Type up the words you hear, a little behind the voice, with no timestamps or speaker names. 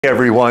Hey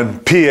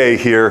everyone, PA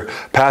here,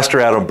 Pastor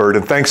Adam Bird,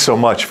 and thanks so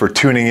much for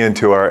tuning in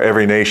to our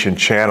Every Nation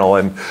channel.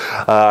 And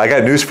I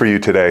got news for you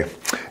today.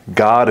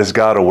 God has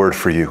got a word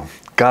for you.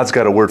 God's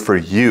got a word for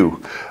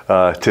you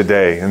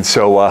today. And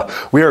so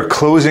we are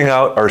closing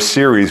out our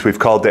series we've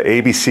called the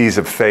ABCs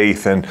of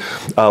Faith. And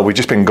we've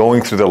just been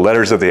going through the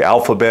letters of the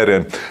alphabet.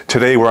 And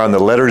today we're on the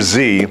letter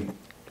Z.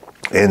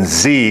 And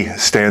Z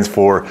stands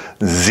for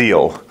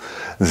Zeal.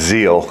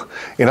 Zeal.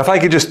 And if I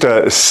could just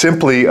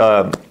simply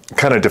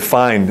kind of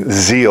define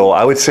zeal,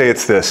 I would say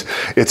it's this.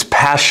 It's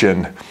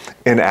passion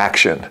in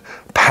action.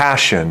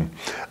 Passion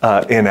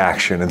in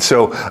action. And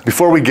so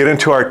before we get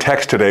into our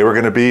text today, we're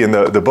going to be in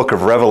the book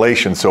of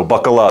Revelation, so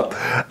buckle up.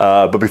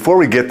 But before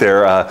we get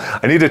there,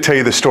 I need to tell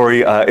you the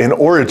story, an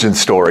origin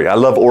story. I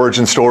love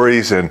origin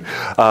stories, and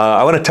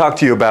I want to talk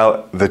to you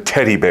about the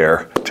teddy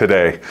bear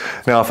today.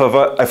 Now, if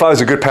I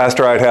was a good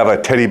pastor, I'd have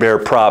a teddy bear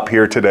prop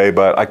here today,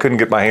 but I couldn't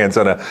get my hands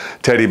on a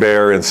teddy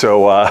bear, and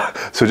so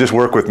just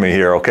work with me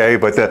here, okay?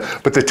 But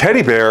the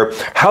teddy bear,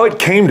 how it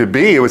came to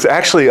be, it was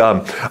actually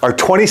our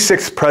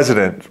 26th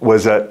president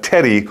was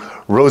Teddy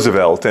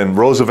Roosevelt, and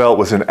Roosevelt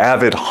was an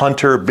avid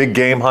hunter, big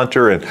game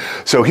hunter, and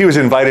so he was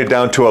invited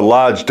down to a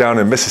lodge down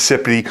in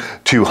Mississippi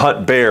to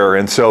hunt bear.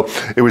 And so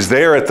it was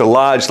there at the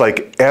lodge,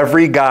 like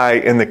every guy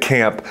in the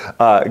camp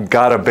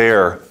got a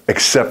bear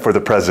except for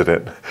the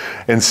president.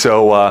 And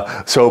so,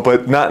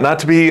 but not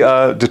to be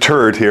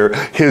deterred here,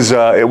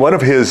 one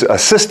of his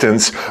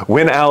assistants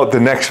went out the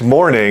next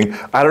morning.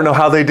 I don't know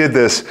how they did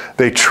this.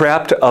 They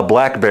trapped a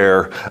black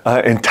bear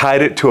and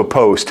tied it to a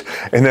post.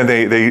 And then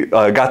they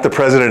got the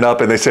president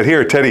up and they said,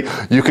 "Here, Teddy,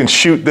 you can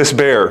shoot this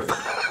bear."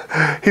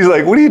 He's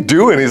like, "What are you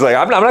doing?" He's like,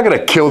 I'm not going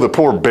to kill the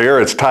poor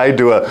bear. It's tied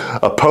to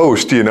a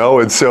post, you know.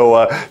 And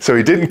so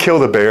he didn't kill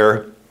the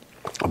bear.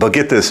 But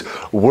get this,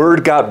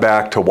 word got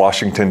back to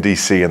Washington,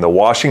 D.C., and the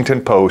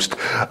Washington Post,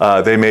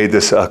 they made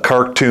this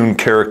cartoon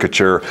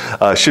caricature,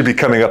 should be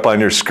coming up on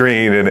your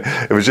screen, and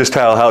it was just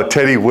how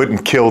Teddy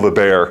wouldn't kill the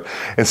bear.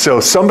 And so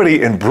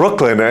somebody in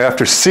Brooklyn,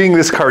 after seeing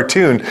this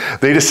cartoon,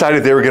 they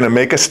decided they were going to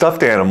make a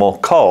stuffed animal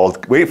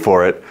called, wait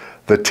for it,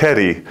 the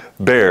teddy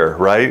bear,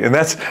 right? And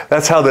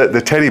that's how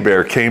the teddy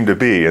bear came to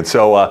be. And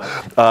so,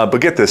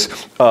 but get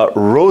this,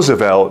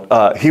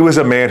 Roosevelt, he was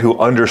a man who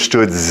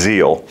understood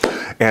zeal.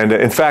 And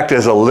in fact,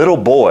 as a little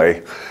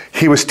boy,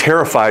 he was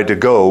terrified to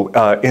go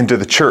into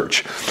the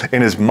church.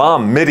 And his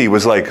mom, Mitty,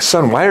 was like,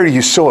 "Son, why are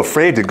you so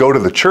afraid to go to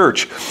the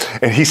church?"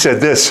 And he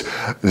said this,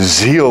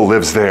 "Zeal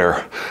lives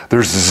there.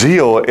 There's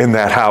zeal in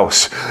that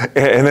house."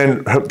 And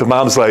then the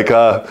mom's like,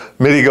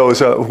 Mitty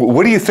goes,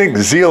 "What do you think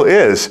zeal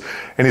is?"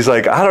 And he's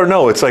like, "I don't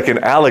know. It's like an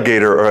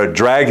alligator or a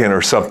dragon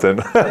or something."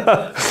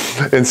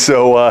 And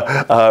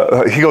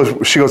so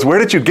she goes, "Where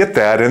did you get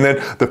that?" And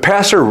then the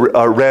pastor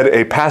read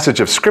a passage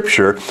of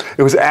scripture.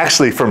 It was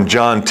actually from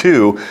John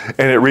 2,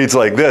 and it reads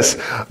like this: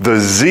 "The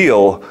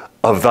zeal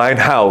of thine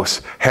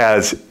house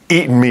has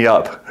eaten me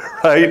up."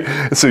 Right?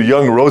 And so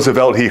young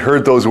Roosevelt, he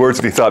heard those words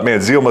and he thought, man,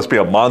 zeal must be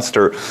a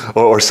monster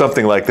or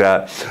something like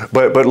that.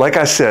 But like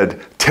I said,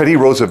 Teddy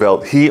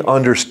Roosevelt, he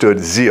understood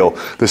zeal,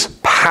 this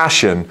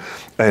passion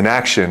in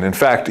action. In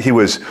fact, he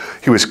was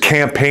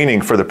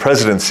campaigning for the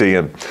presidency,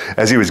 and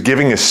as he was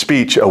giving his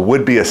speech, a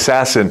would-be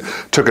assassin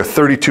took a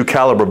 .32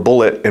 caliber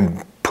bullet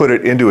and put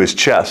it into his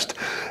chest.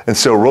 And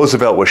so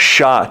Roosevelt was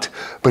shot,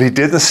 but he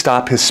didn't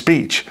stop his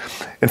speech.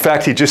 In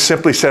fact, he just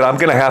simply said, "I'm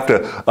going to have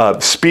to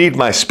speed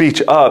my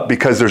speech up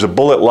because there's a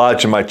bullet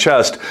lodged in my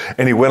chest."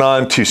 And he went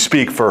on to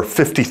speak for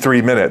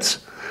 53 minutes.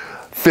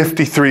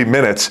 53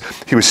 minutes.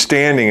 He was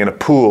standing in a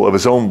pool of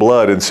his own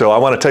blood. And so I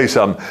want to tell you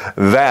something.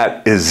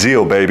 That is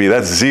zeal, baby.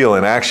 That's zeal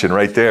in action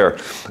right there.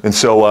 And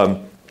so,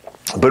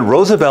 but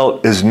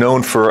Roosevelt is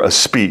known for a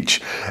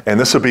speech, and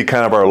this will be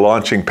kind of our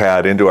launching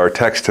pad into our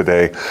text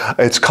today.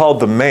 It's called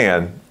 "The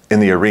Man in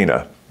the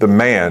Arena." The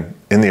Man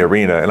in the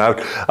Arena. And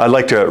I'd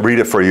like to read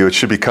it for you. It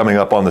should be coming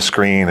up on the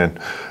screen. And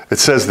it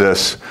says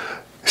this.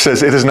 It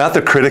says, "It is not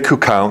the critic who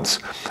counts,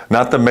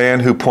 not the man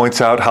who points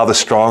out how the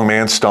strong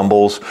man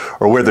stumbles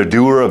or where the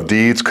doer of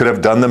deeds could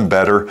have done them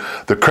better.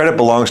 The credit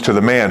belongs to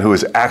the man who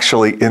is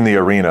actually in the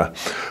arena,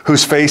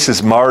 whose face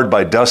is marred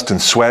by dust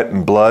and sweat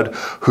and blood,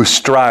 who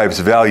strives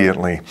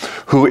valiantly,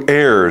 who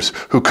errs,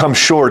 who comes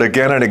short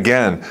again and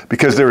again,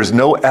 because there is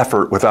no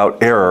effort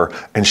without error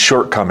and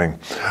shortcoming.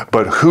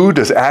 But who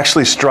does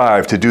actually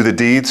strive to do the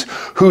deeds?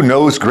 Who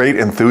knows great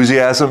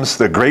enthusiasms,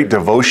 the great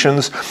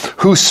devotions?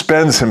 Who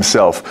spends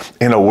himself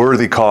in a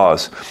worthy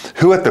cause?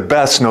 Who at the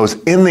best knows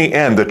in the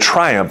end the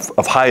triumph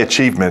of high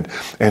achievement,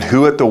 and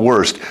who at the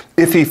worst,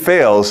 if he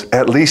fails,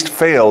 at least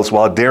fails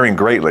while daring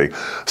greatly,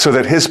 so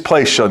that his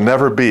place shall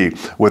never be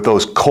with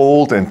those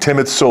cold and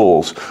timid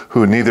souls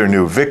who neither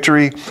knew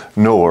victory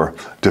nor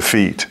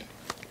defeat."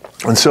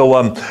 And so,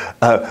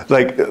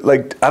 like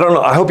I don't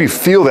know. I hope you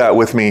feel that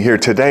with me here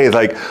today.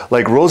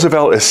 Like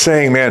Roosevelt is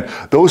saying, man,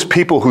 those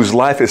people whose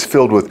life is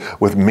filled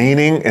with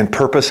meaning and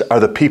purpose are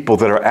the people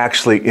that are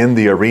actually in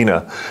the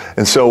arena.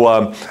 And so,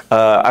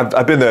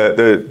 I've been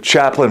the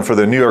chaplain for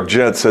the New York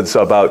Jets since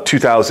about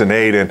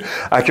 2008, and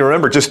I can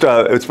remember just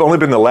it's only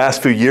been the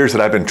last few years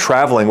that I've been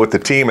traveling with the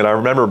team. And I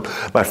remember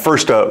my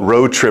first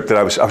road trip that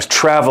I was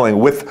traveling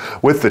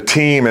with the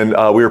team, and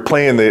we were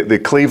playing the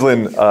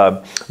Cleveland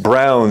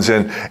Browns,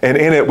 and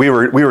in it we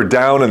were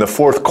down in the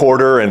fourth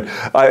quarter, and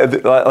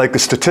like the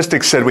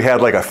statistics said, we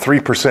had like a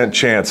 3%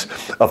 chance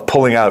of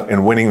pulling out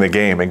and winning the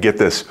game. And get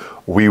this,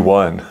 we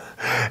won.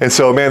 And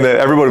so, man,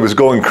 everybody was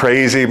going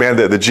crazy. Man,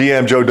 the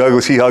GM, Joe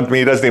Douglas, he hugged me.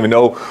 He doesn't even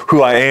know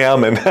who I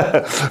am. And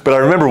but I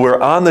remember we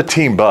were on the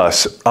team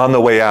bus on the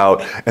way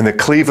out, and the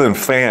Cleveland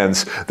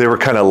fans, they were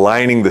kind of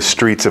lining the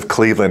streets of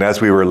Cleveland as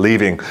we were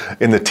leaving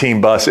in the team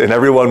bus, and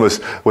everyone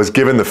was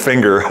giving the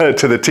finger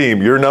to the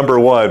team. You're number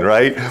one,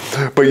 right?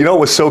 But you know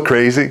what was so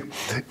crazy?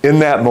 In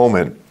that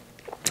moment,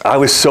 I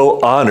was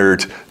so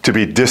honored to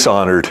be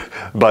dishonored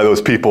by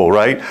those people,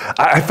 right?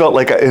 I felt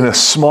like in a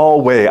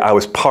small way, I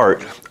was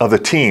part of the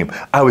team.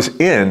 I was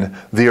in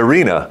the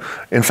arena.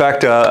 In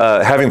fact,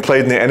 having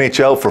played in the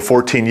NHL for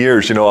 14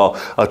 years, you know,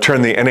 I'll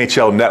turn the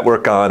NHL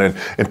network on,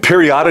 and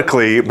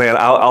periodically, man,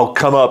 I'll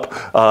come up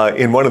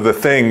in one of the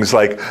things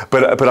like,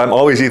 but I'm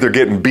always either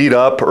getting beat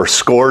up or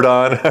scored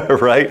on,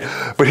 right?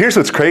 But here's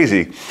what's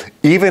crazy.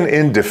 Even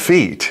in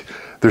defeat,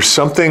 there's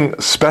something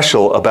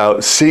special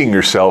about seeing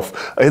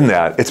yourself in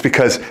that. It's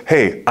because,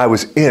 hey, I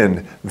was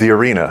in the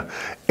arena.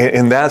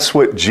 And that's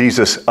what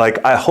Jesus,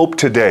 like, I hope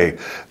today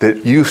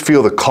that you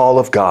feel the call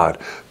of God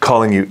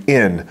calling you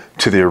in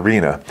to the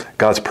arena,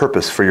 God's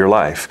purpose for your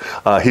life.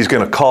 He's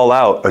going to call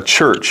out a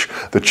church,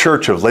 the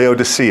church of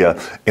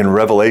Laodicea in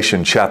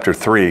Revelation chapter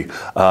 3.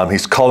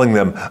 He's calling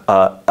them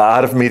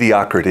out of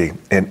mediocrity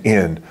and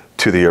in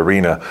to the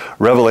arena.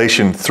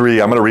 Revelation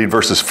 3, I'm going to read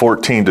verses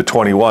 14 to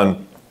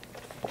 21.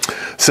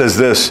 Says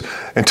this,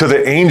 and to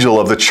the angel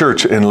of the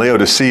church in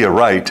Laodicea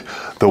write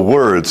the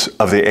words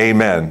of the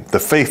Amen, the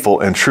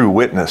faithful and true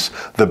witness,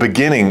 the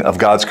beginning of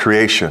God's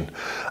creation.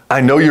 I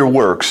know your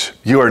works.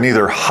 You are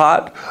neither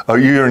hot, or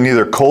you are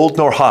neither cold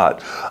nor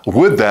hot.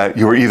 Would that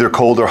you were either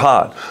cold or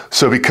hot.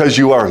 So because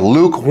you are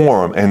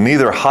lukewarm and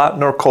neither hot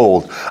nor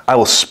cold, I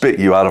will spit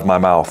you out of my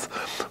mouth.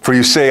 For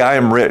you say, I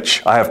am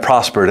rich, I have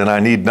prospered, and I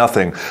need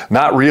nothing,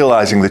 not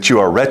realizing that you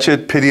are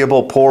wretched,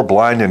 pitiable, poor,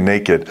 blind, and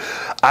naked.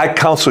 I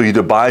counsel you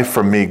to buy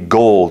from me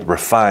gold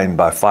refined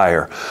by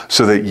fire,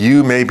 so that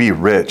you may be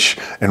rich,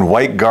 and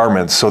white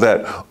garments, so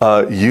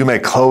that you may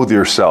clothe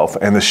yourself,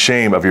 and the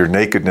shame of your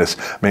nakedness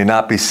may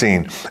not be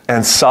seen,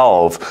 and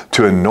salve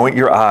to anoint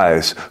your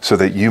eyes, so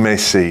that you may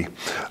see.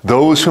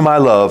 Those whom I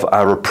love,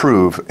 I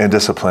reprove and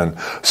discipline.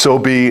 So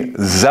be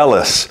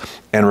zealous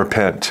and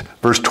repent.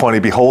 Verse 20,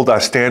 behold, I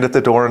stand at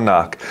the door and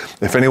knock.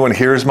 If anyone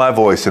hears my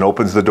voice and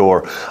opens the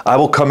door, I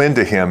will come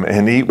into him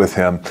and eat with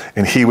him,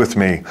 and he with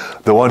me.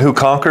 The one who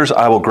conquers,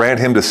 I will grant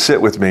him to sit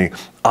with me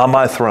on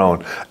my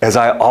throne, as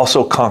I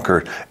also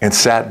conquered and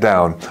sat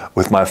down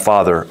with my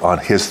Father on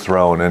his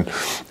throne.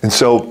 And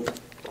so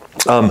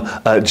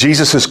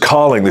Jesus is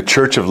calling the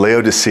church of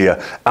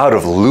Laodicea out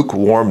of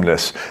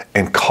lukewarmness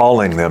and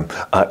calling them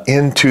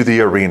into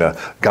the arena,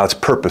 God's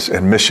purpose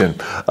and mission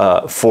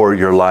for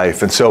your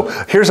life. And so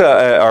here's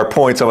our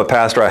points. I'm a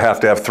pastor. I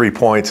have to have 3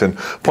 points. And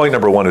point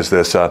number 1 is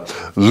this.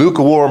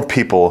 Lukewarm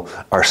people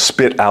are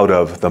spit out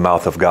of the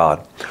mouth of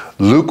God.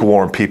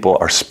 Lukewarm people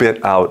are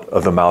spit out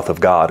of the mouth of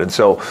God. And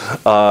so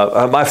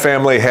my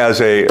family has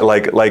a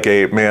like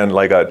a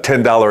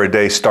 $10 a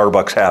day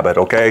Starbucks habit,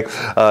 okay?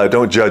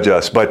 Don't judge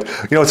us. But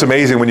you know, it's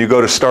amazing when you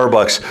go to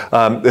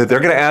Starbucks, they're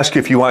going to ask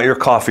you if you want your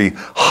coffee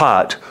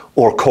hot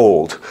or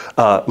cold.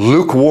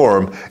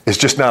 Lukewarm is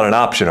just not an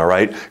option, all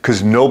right?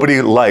 Because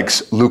nobody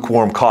likes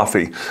lukewarm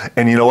coffee.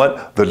 And you know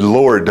what? The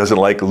Lord doesn't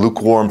like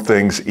lukewarm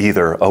things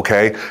either,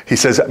 okay? He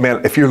says,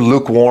 man, if you're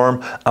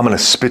lukewarm, I'm going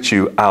to spit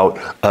you out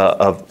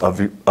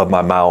of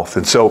my mouth.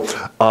 And so,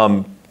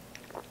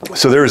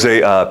 so there's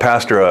a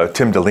pastor,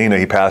 Tim Delina,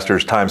 he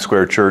pastors Times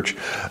Square Church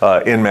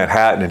in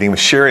Manhattan, and he was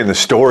sharing the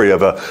story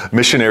of a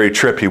missionary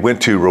trip. He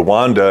went to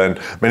Rwanda,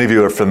 and many of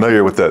you are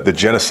familiar with the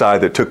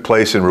genocide that took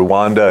place in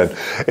Rwanda.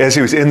 And as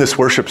he was in this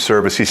worship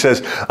service, he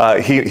says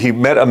he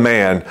met a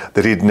man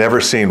that he'd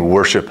never seen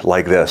worship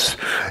like this.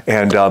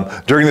 And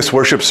during this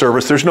worship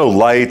service, there's no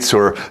lights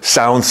or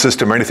sound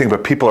system or anything,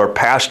 but people are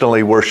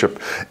passionately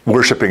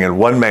worshiping, and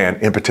one man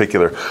in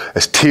particular,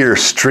 as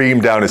tears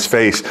streamed down his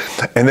face,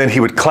 and then he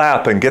would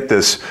clap, and get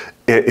this,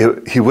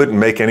 he wouldn't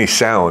make any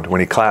sound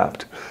when he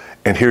clapped.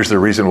 And here's the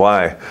reason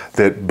why,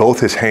 that both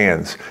his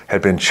hands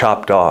had been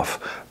chopped off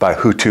by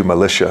Hutu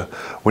militia.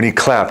 When he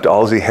clapped,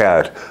 all he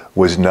had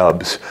was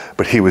nubs,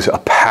 but he was a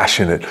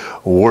passionate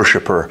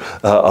worshiper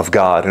of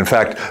God. In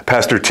fact,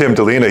 Pastor Tim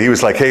Delina, he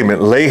was like, hey man,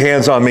 lay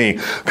hands on me,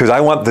 because I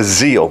want the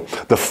zeal,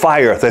 the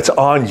fire that's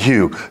on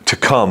you to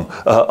come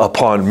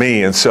upon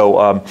me. And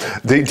so,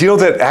 do you know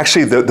that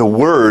actually the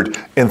word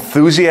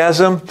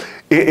enthusiasm,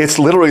 it's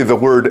literally the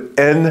word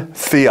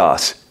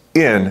entheos.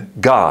 in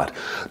God.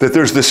 That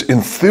there's this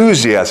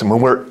enthusiasm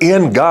when we're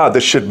in God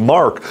that should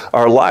mark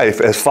our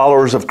life as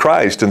followers of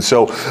Christ. And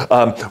so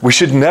we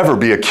should never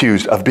be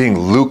accused of being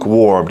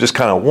lukewarm, just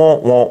kind of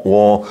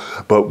wah.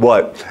 But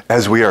what?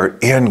 As we are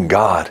in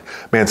God,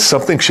 man,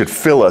 something should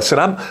fill us. And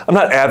I'm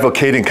not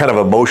advocating kind of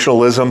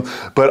emotionalism,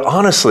 but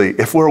honestly,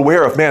 if we're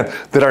aware of, man,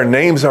 that our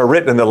names are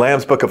written in the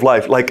Lamb's Book of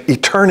Life, like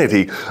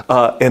eternity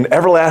and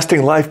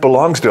everlasting life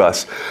belongs to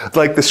us.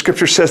 Like the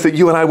scripture says that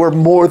you and I were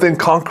more than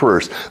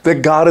conquerors,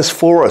 that God is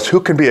for us. Who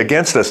can be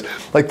against us?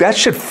 Like that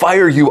should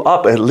fire you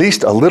up at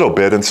least a little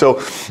bit. And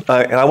so,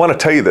 and I want to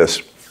tell you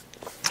this,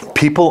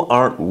 people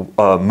aren't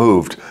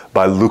moved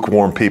by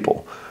lukewarm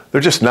people.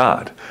 They're just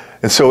not.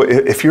 And so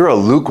if you're a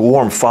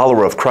lukewarm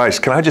follower of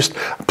Christ, can I just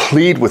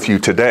plead with you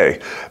today?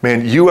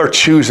 Man, you are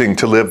choosing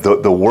to live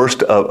the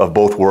worst of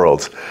both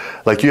worlds.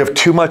 Like you have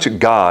too much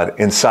God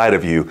inside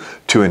of you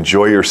to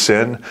enjoy your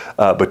sin,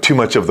 but too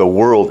much of the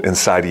world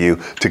inside of you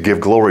to give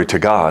glory to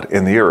God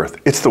in the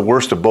earth. It's the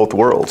worst of both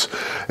worlds.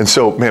 And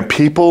so, man,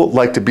 people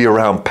like to be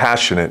around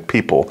passionate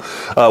people.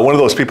 One of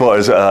those people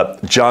is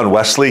John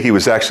Wesley. He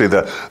was actually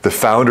the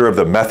founder of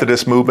the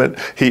Methodist movement.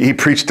 He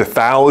preached to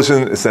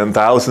thousands and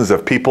thousands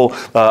of people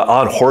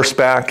on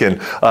horseback,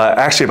 and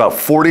actually about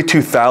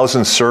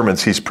 42,000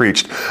 sermons he's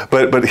preached.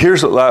 But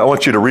here's, I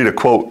want you to read a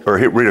quote, or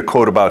read a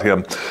quote about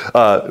him.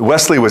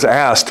 Wesley was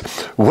asked,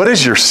 "What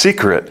is your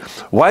secret?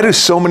 Why do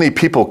so many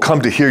people come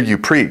to hear you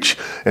preach?"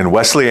 And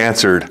Wesley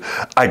answered,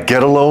 "I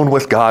get alone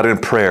with God in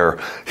prayer.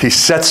 He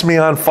sets me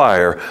on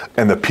fire,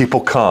 and the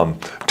people come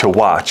to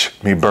watch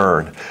me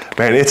burn."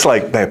 Man, it's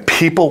like, man,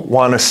 people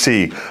want to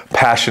see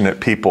passionate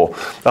people.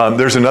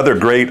 There's another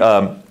great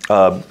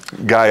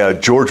guy,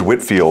 George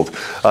Whitefield.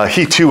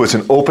 He too was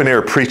an open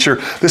air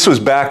preacher. This was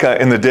back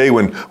in the day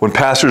when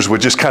pastors would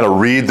just kind of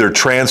read their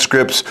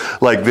transcripts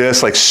like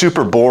this, like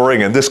super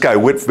boring. And this guy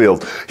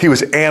Whitefield, he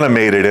was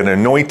animated and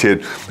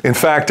anointed. In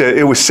fact,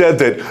 it was said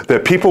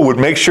that people would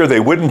make sure they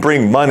wouldn't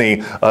bring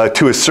money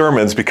to his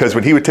sermons, because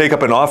when he would take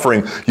up an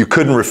offering, you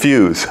couldn't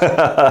refuse.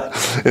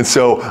 And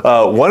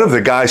so one of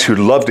the guys who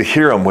loved to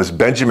hear him was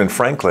Benjamin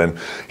Franklin.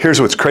 Here's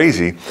what's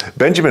crazy.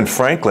 Benjamin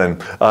Franklin,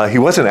 he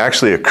wasn't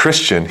actually a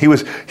Christian. He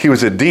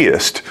was a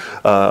deist,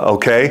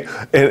 okay?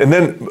 And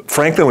then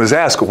Franklin was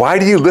asked, "Why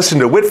do you listen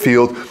to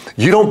Whitefield?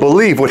 You don't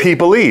believe what he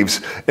believes."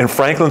 And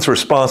Franklin's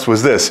response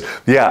was this: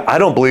 "Yeah, I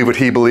don't believe what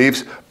he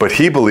believes, but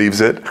he believes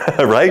it,"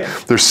 right?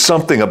 There's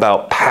something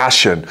about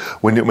passion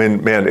when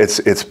man, it's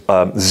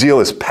zeal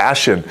is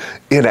passion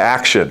in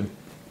action.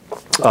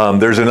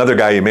 There's another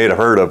guy you may have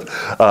heard of,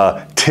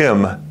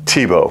 Tim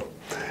Tebow.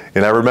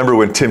 And I remember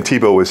when Tim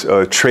Tebow was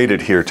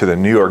traded here to the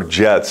New York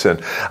Jets,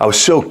 and I was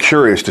so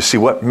curious to see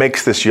what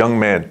makes this young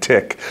man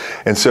tick.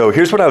 And so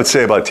here's what I would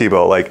say about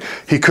Tebow. Like,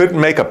 he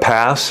couldn't make a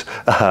pass,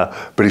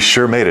 but he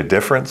sure made a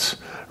difference,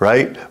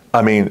 right?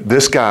 I mean,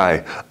 this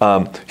guy,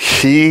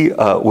 he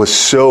was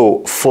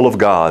so full of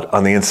God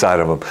on the inside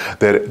of him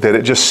that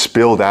it just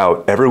spilled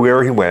out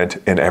everywhere he went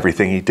and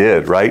everything he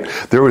did, right?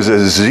 There was a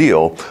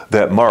zeal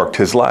that marked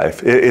his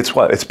life.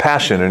 It's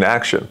passion in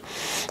action.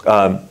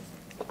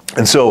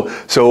 And so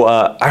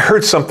I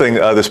heard something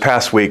this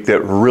past week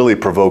that really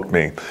provoked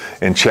me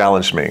and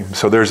challenged me.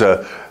 So there's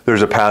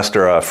a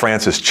pastor,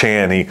 Francis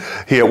Chan.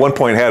 He at one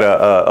point had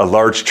a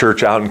large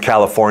church out in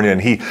California,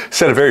 and he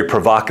said a very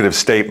provocative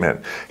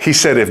statement. He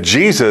said if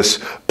Jesus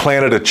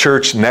planted a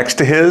church next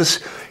to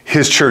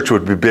his church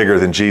would be bigger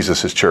than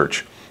Jesus's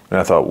church. And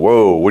I thought,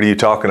 whoa, what are you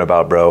talking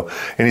about, bro?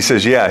 And he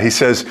says, yeah,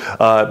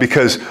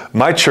 because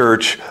my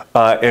church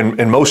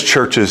and most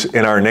churches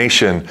in our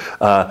nation,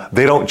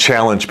 they don't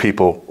challenge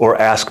people or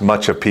ask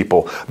much of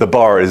people. The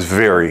bar is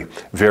very,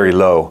 very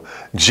low.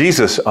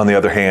 Jesus, on the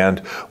other hand,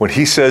 when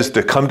he says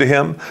to come to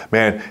him,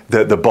 man,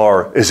 the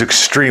bar is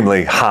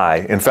extremely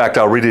high. In fact,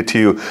 I'll read it to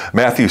you.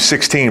 Matthew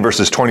 16,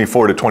 verses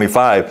 24 to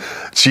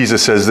 25,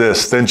 Jesus says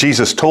this: "Then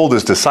Jesus told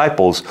his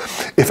disciples,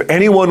 'If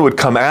anyone would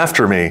come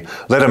after me,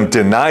 let him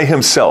deny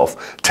himself,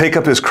 take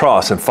up his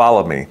cross and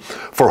follow me.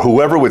 For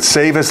whoever would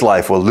save his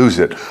life will lose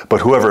it,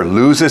 but whoever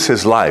loses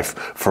his life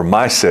for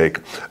my sake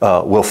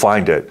will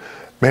find it.'"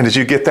 Man, did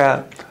you get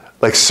that?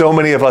 Like so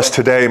many of us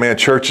today, man,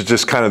 church is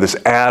just kind of this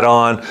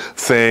add-on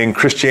thing.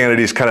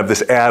 Christianity is kind of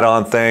this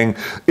add-on thing.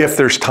 If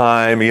there's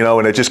time,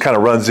 and it just kind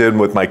of runs in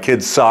with my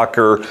kids'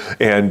 soccer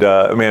and,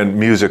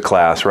 music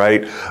class,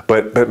 right?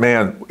 But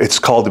man, it's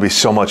called to be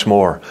so much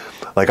more.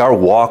 Like our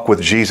walk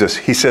with Jesus,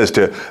 he says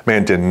to,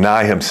 man,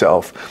 deny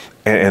himself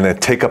and then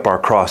take up our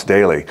cross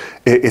daily.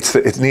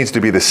 It needs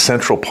to be the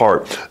central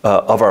part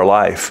of our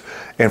life.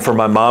 And for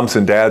my moms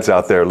and dads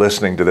out there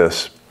listening to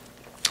this,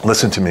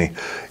 listen to me.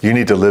 You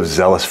need to live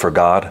zealous for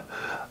God.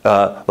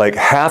 Like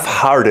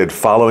half-hearted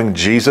following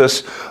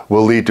Jesus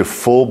will lead to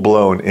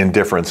full-blown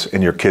indifference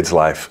in your kid's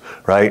life,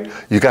 right?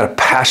 You got to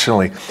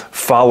passionately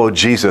follow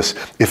Jesus,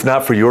 if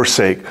not for your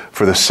sake,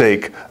 for the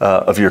sake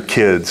of your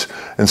kids.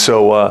 And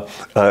so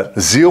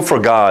zeal for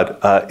God,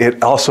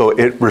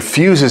 it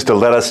refuses to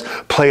let us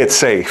play it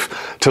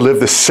safe, to live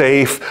the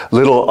safe,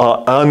 little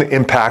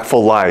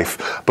unimpactful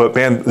life. But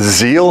man,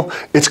 zeal,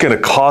 it's going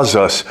to cause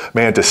us,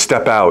 man, to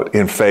step out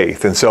in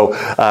faith. And so,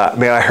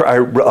 I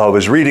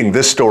was reading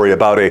this story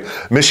about a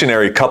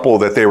missionary couple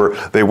that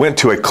they went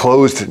to a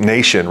closed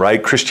nation,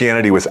 right?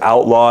 Christianity was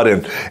outlawed,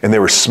 and they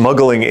were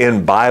smuggling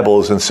in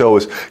Bibles, and so it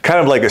was kind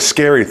of like a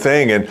scary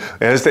thing. And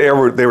as they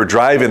were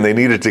driving, they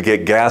needed to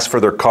get gas for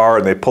their car,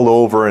 and they pull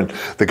over, and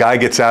the guy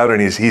gets out,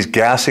 and he's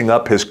gassing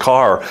up his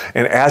car.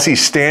 And as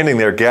he's standing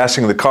there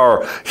gassing the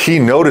car, he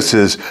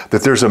notices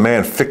that there's a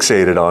man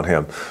fixated on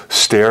him,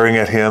 staring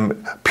at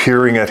him,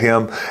 peering at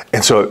him.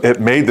 And so it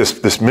made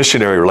this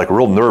missionary like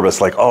real nervous,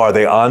 like, oh, are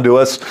they onto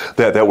us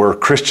that we're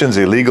Christians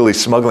illegally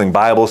smuggling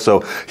Bibles?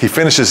 So he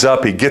finishes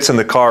up, he gets in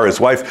the car, his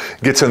wife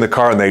gets in the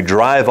car, and they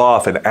drive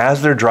off. And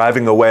as they're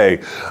driving away,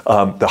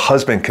 the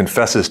husband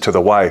confesses to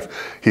the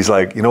wife. He's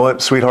like, you know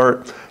what,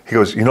 sweetheart? He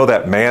goes, you know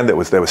that man that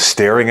was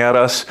staring at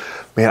us?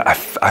 Man, I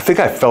think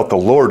I felt the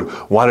Lord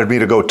wanted me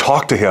to go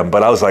talk to him,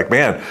 but I was like,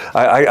 man,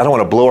 I don't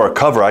want to blow our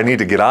cover. I need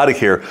to get out of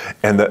here.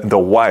 And the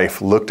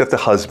wife looked at the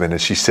husband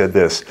and she said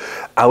this: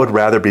 I would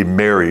rather be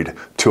married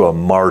to a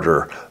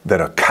martyr than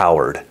a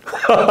coward.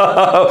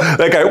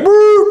 That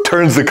guy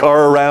turns the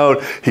car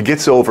around. He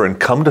gets over, and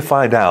come to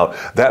find out,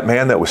 that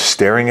man that was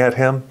staring at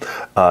him,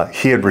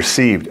 he had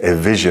received a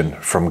vision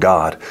from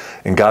God.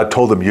 And God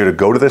told him, you're to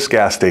go to this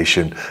gas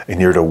station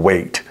and you're to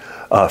wait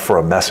for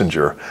a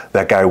messenger.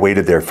 That guy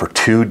waited there for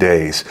 2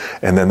 days.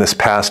 And then this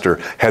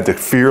pastor had the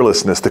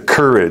fearlessness, the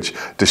courage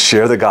to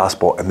share the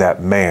gospel. And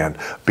that man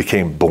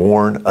became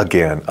born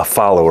again, a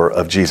follower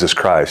of Jesus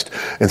Christ.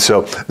 And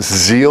so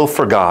zeal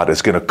for God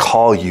is going to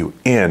call you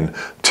in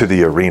to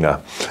the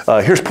arena.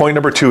 Here's point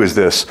number 2 is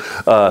this.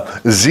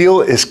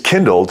 Zeal is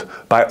kindled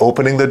by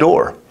opening the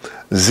door.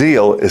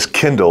 Zeal is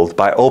kindled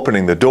by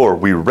opening the door.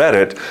 We read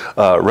it,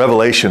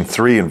 Revelation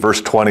 3 and verse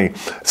 20.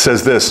 It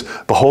says this: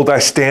 Behold, I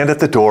stand at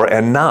the door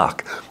and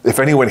knock. If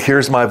anyone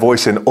hears my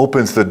voice and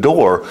opens the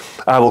door,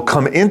 I will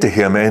come into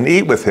him and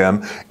eat with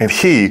him, and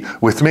he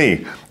with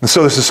me. And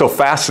so this is so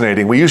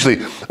fascinating. We usually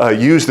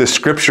use this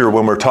scripture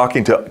when we're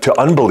talking to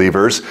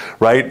unbelievers,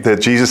 right? That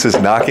Jesus is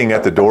knocking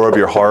at the door of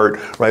your heart,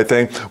 right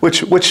thing,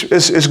 which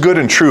is good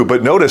and true.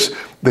 But notice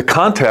the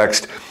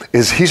context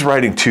is he's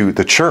writing to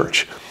the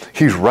church.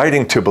 He's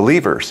writing to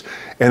believers,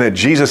 and that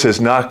Jesus is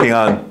knocking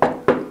on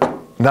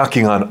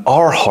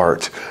our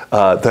heart,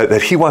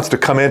 that he wants to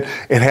come in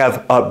and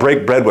have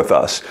break bread with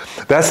us.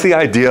 That's the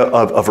idea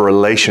of a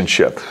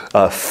relationship,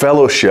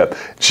 fellowship.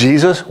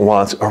 Jesus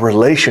wants a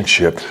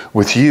relationship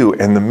with you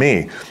and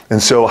me.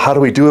 And so how do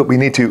we do it? We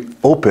need to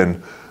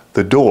open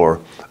the door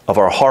of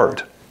our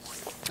heart.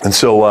 And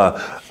so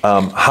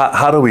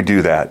how do we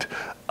do that?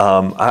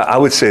 I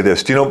would say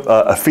this. Do you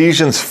know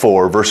Ephesians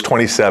 4, verse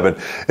 27,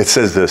 it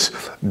says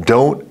this: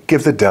 don't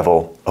give the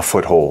devil a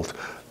foothold.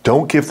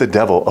 Don't give the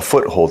devil a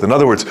foothold. In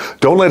other words,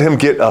 don't let him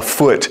get a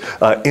foot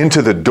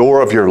into the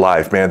door of your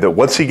life, man, that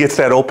once he gets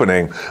that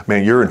opening,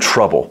 man, you're in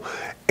trouble.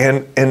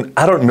 And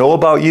I don't know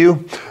about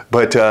you,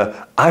 but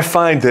I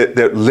find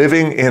that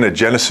living in a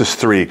Genesis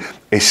 3,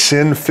 a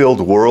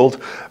sin-filled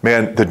world,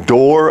 man, the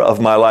door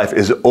of my life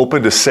is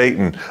open to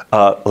Satan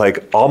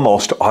like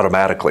almost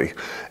automatically.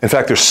 In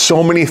fact, there's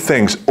so many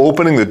things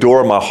opening the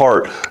door of my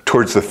heart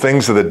towards the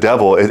things of the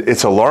devil.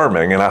 It's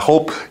alarming, and I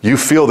hope you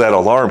feel that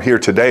alarm here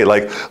today.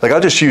 Like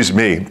I'll just use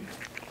me.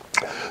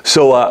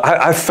 So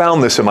I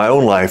found this in my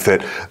own life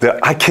that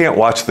I can't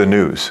watch the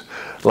news.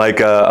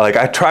 Like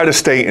I try to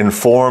stay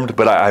informed,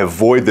 but I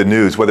avoid the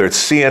news, whether it's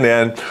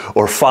CNN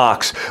or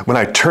Fox. When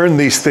I turn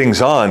these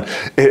things on,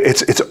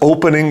 it's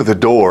opening the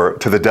door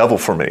to the devil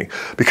for me,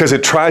 because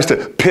it tries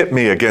to pit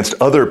me against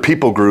other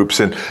people groups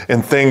and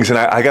things. And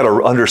I got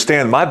to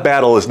understand, my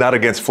battle is not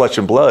against flesh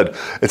and blood.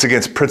 It's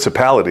against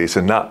principalities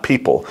and not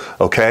people,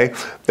 okay?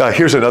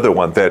 Here's another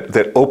one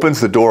that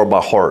opens the door of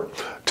my heart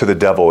to the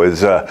devil is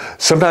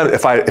sometimes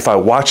if I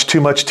watch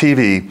too much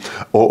TV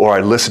or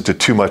I listen to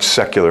too much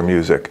secular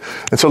music.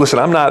 And so listen,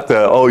 I'm not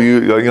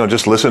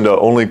just listen to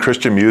only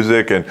Christian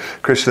music and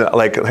Christian,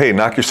 like, hey,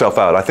 knock yourself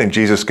out. I think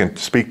Jesus can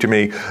speak to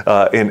me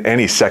in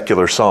any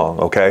secular song,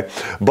 okay?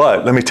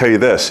 But let me tell you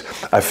this,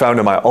 I found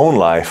in my own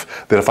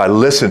life that if I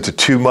listen to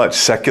too much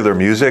secular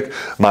music,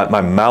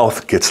 my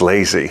mouth gets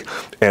lazy.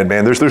 And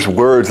man, there's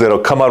words that'll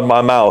come out of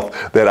my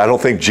mouth that I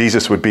don't think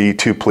Jesus would be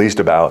too pleased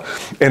about.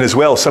 And as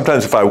well,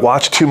 sometimes if I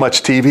watch too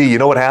much TV, you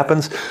know what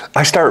happens?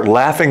 I start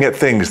laughing at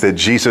things that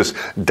Jesus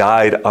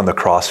died on the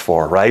cross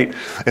for, right?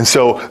 And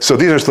so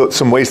these are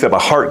some ways that my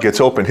heart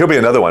gets open. Here'll be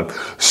another one,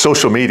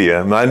 social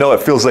media. And I know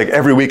it feels like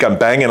every week I'm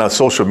banging on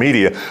social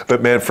media,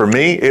 but man, for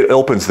me, it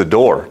opens the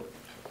door.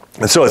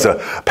 And so as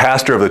a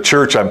pastor of the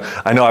church,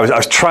 I know I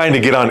was trying to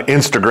get on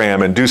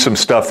Instagram and do some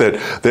stuff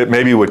that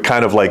maybe would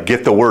kind of like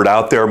get the word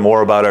out there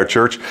more about our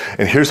church.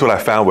 And here's what I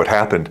found what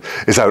happened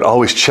is I would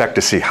always check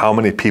to see how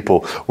many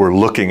people were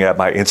looking at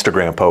my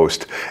Instagram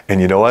post. And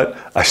you know what?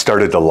 I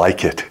started to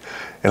like it.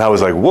 And I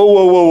was like, whoa,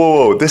 whoa, whoa, whoa,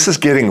 whoa. This is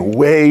getting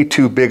way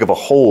too big of a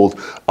hold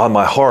on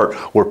my heart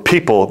where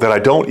people that I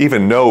don't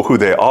even know who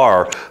they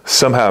are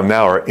somehow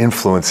now are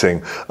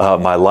influencing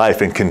my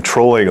life and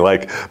controlling,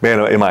 like, man,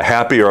 am I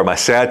happy or am I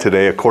sad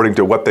today according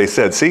to what they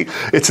said? See,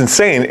 it's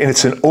insane, and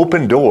it's an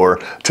open door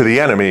to the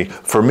enemy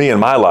for me in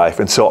my life.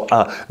 And so,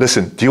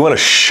 listen, do you want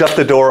to shut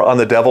the door on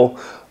the devil?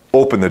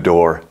 Open the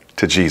door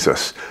to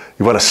Jesus.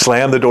 You want to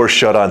slam the door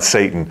shut on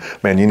Satan,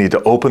 man, you need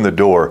to open the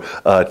door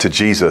to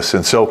Jesus.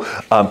 And so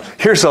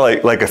here's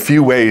like a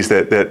few ways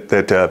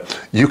that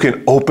you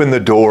can open the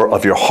door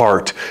of your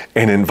heart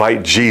and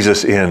invite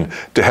Jesus in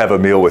to have a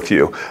meal with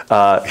you.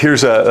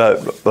 Here's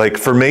like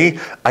for me,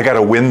 I got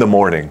to win the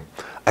morning.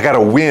 I got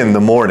to win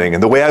the morning.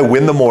 And the way I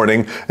win the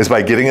morning is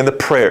by getting into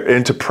prayer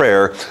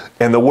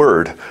and the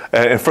Word.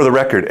 And for the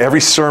record,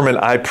 every sermon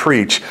I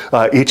preach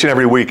each and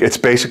every week, it's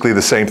basically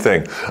the same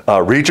thing.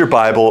 Read your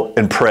Bible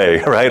and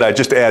pray, right? I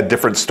just add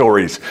different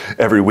stories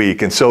every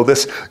week. And so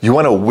you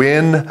want to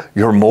win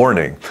your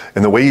morning.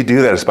 And the way you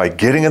do that is by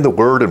getting in the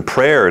Word and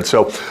prayer. And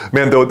so,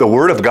 man, the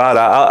Word of God,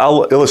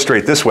 I'll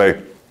illustrate this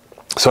way.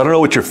 So I don't know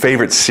what your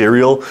favorite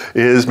cereal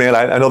is, man.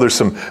 I know there's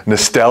some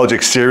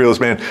nostalgic cereals,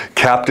 man.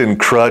 Captain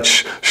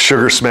Crunch,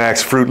 Sugar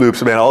Smacks, Fruit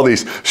Loops, man, all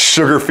these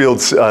sugar-filled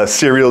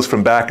cereals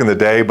from back in the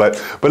day.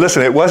 But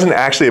listen, it wasn't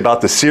actually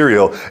about the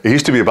cereal. It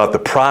used to be about the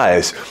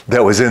prize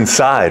that was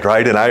inside,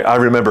 right? And I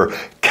remember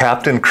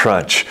Captain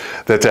Crunch,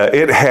 that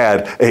it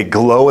had a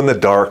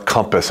glow-in-the-dark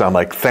compass. I'm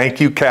like,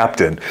 thank you,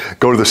 Captain.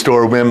 Go to the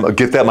store,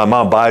 get that. My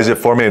mom buys it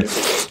for me. And,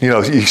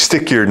 you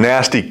stick your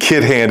nasty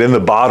kid hand in the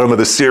bottom of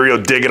the cereal,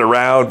 digging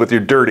around with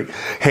your dirty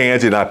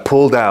hands. And I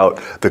pulled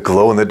out the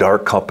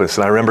glow-in-the-dark compass.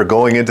 And I remember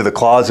going into the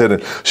closet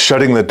and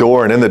shutting the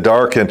door and in the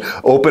dark and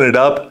open it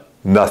up,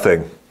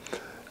 nothing.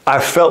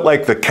 I felt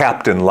like the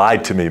captain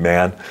lied to me,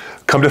 man.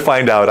 Come to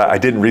find out, I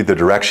didn't read the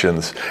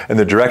directions. And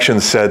the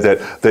directions said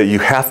that you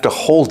have to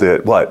hold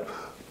it,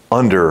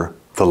 under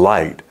the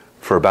light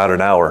for about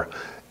an hour.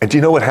 And do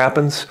you know what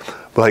happens?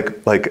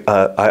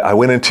 I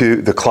went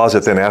into the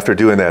closet then after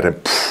doing that, and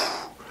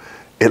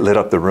it lit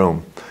up the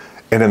room.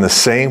 And in the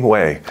same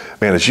way,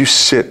 man, as you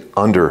sit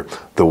under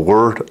the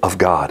Word of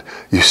God,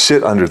 you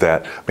sit under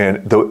that,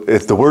 man,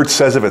 if the Word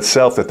says of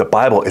itself that the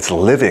Bible, it's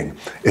living,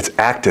 it's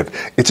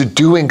active, it's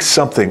doing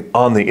something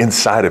on the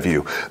inside of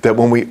you, that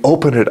when we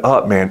open it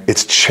up, man,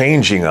 it's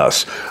changing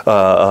us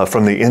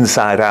from the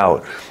inside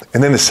out.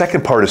 And then the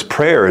second part is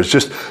prayer, is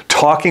just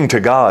talking to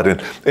God.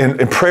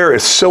 And prayer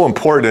is so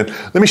important. And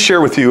let me share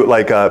with you,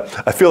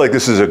 I feel like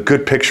this is a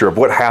good picture of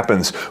what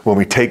happens when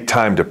we take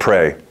time to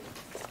pray.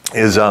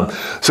 So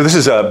this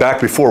is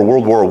back before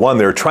World War I.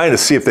 They were trying to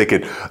see if they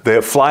could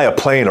fly a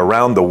plane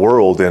around the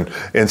world.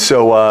 And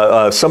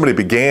so somebody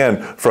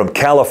began from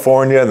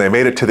California, and they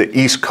made it to the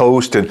East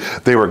Coast, and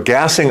they were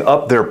gassing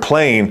up their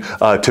plane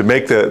to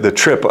make the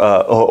trip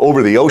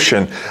over the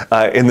ocean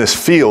in this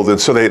field. And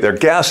so they're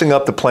gassing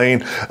up the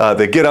plane.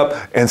 They get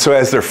up, and so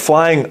as they're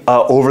flying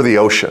over the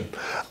ocean,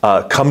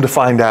 come to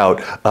find out,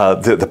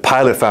 the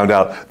pilot found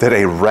out that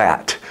a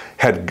rat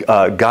had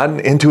gotten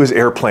into his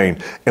airplane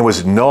and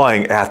was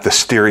gnawing at the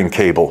steering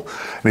cable.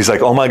 And he's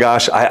like, oh my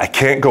gosh, I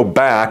can't go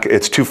back.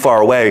 It's too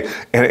far away.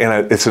 And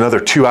it's another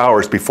 2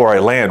 hours before I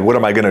land. What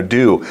am I going to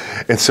do?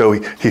 And so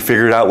he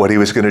figured out what he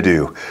was going to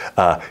do.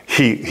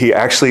 He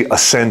actually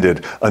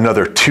ascended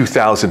another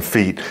 2,000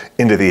 feet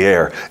into the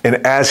air.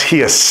 And as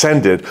he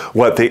ascended,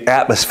 the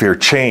atmosphere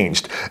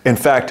changed. In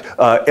fact,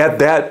 at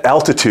that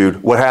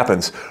altitude, what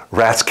happens?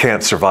 Rats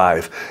can't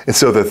survive. And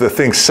so the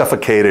thing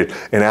suffocated,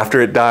 and after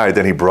it died,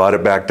 then he brought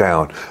it back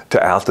down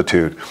to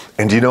altitude.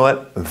 And do you know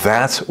what?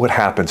 That's what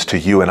happens to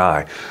you and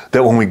I.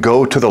 That when we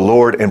go to the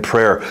Lord in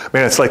prayer,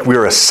 man, it's like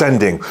we're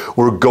ascending.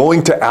 We're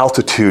going to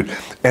altitude,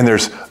 and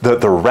there's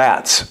the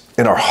rats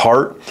in our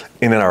heart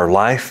and in our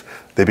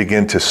life, they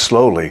begin to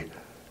slowly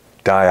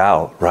die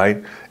out,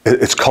 right?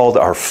 It's called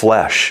our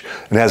flesh.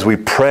 And as we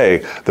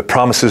pray, the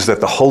promise is that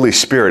the Holy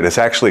Spirit is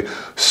actually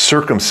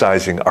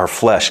circumcising our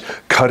flesh,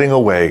 cutting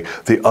away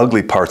the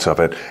ugly parts of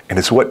it. And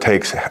it's what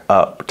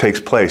takes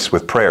place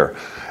with prayer.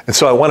 And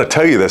so I want to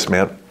tell you this,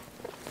 man.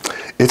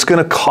 It's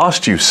going to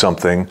cost you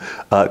something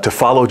to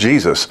follow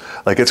Jesus.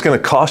 It's going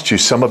to cost you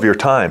some of your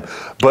time.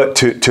 But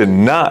to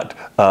not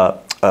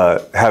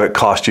have it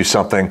cost you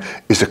something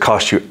is to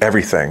cost you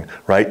everything,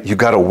 right? You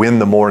got to win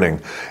the morning.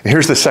 And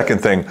here's the second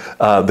thing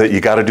that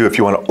you got to do if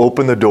you want to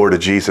open the door to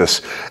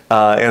Jesus.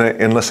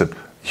 And listen,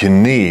 you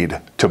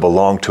need to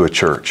belong to a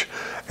church.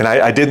 And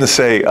I didn't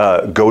say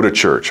go to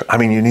church. I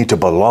mean, you need to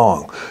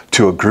belong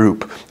to a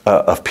group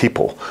of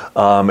people.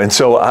 And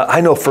so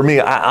I know for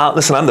me,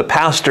 listen, I'm the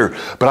pastor,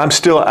 but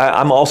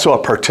I'm also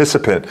a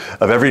participant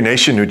of Every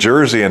Nation New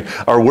Jersey, and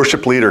our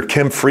worship leader,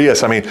 Kim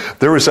Frias. I mean,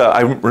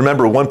 I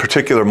remember one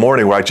particular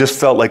morning where I just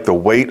felt like the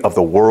weight of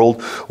the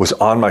world was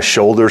on my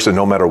shoulders, and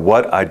no matter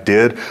what I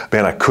did,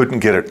 man, I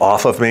couldn't get it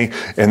off of me.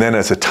 And then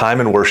as a time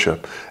in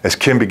worship, as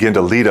Kim began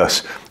to lead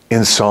us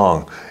in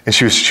song, and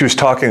she was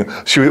talking,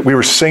 we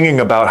were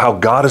singing about how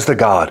God is the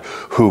God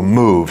who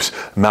moves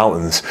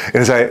mountains.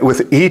 And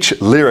with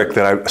each lyric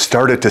that I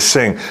started to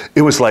sing,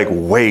 it was like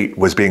weight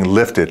was being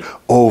lifted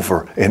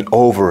over and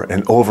over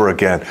and over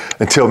again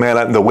until,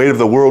 man, the weight of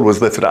the world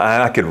was lifted.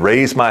 I could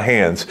raise my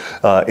hands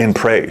in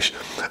praise.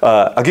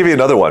 I'll give you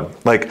another one,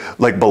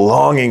 like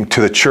belonging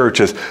to the church.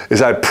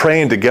 As I'm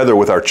praying together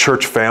with our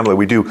church family,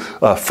 we do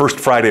First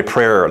Friday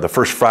prayer. The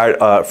first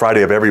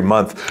Friday of every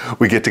month,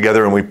 we get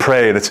together and we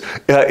pray, and it's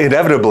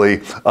inevitably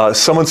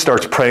someone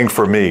starts praying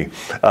for me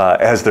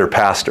as their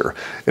pastor.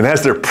 And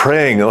as they're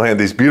praying,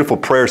 these beautiful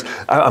prayers,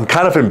 I'm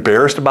kind of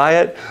embarrassed by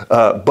it,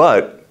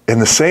 but in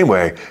the same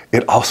way,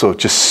 it also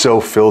just so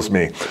fills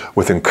me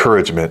with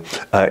encouragement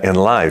in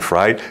life,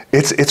 right?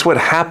 It's what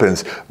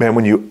happens, man,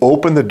 when you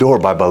open the door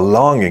by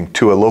belonging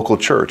to a local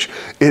church.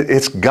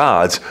 It's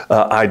God's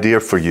idea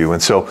for you.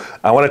 And so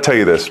I want to tell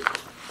you this.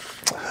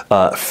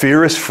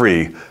 Fear is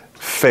free.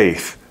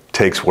 Faith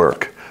takes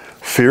work.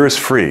 Fear is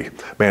free.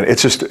 Man,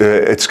 it's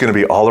going to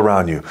be all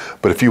around you.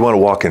 But if you want to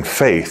walk in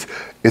faith,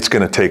 it's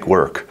going to take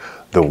work.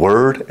 The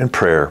word and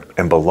prayer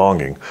and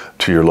belonging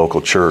to your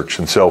local church.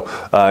 And so,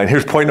 and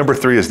here's point number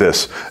 3 is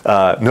this.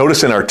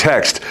 Notice in our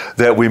text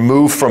that we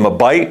move from a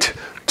bite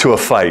to a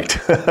fight.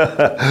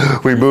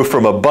 We move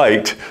from a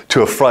bite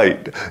to a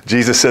fight.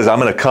 Jesus says,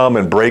 I'm going to come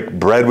and break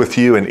bread with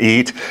you and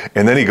eat.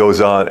 And then he goes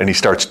on and he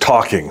starts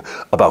talking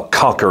about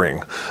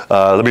conquering.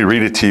 Let me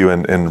read it to you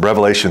in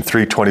Revelation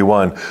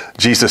 3:21.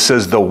 Jesus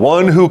says, the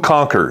one who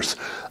conquers,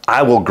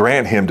 I will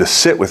grant him to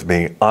sit with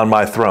me on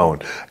my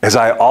throne, as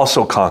I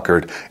also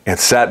conquered and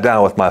sat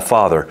down with my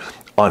Father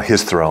on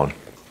his throne.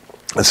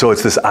 And so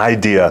it's this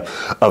idea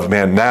of,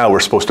 man, now we're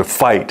supposed to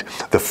fight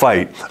the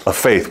fight of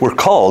faith. We're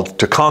called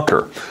to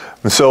conquer.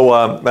 And so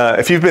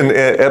if you've been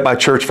at my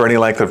church for any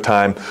length of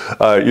time,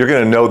 you're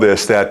going to know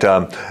this, that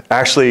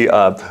actually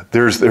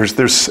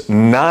there's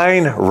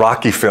 9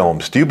 Rocky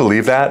films. Do you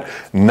believe that?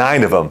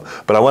 9 of them.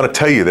 But I want to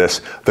tell you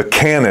this, the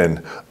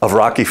canon of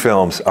Rocky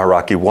films are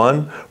Rocky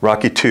 1,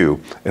 Rocky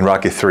 2, and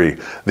Rocky 3.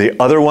 The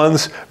other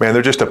ones, man,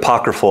 they're just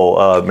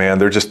apocryphal, man.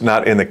 They're just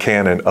not in the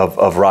canon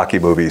of Rocky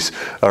movies,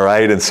 all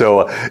right? And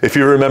so if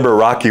you remember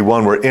Rocky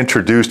 1, we're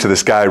introduced to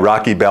this guy,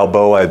 Rocky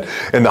Balboa,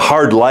 and the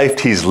hard life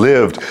he's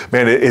lived,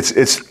 man,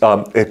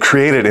 it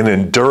created an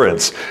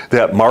endurance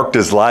that marked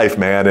his life,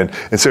 man.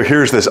 And so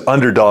here's this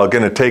underdog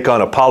going to take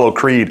on Apollo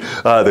Creed,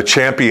 the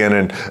champion.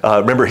 And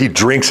remember, he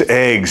drinks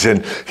eggs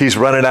and he's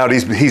running out.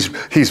 He's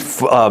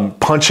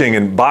punching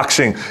and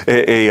boxing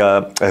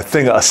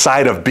a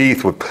side of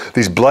beef with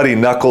these bloody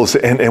knuckles.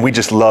 And we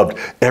just loved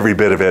every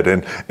bit of it.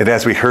 And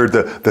as we heard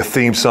the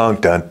theme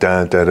song, dun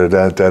dun da da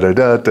da da da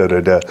da da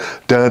da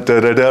da da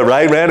da da,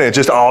 right, man? It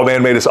just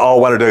made us all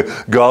wanted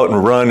to go out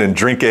and run and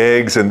drink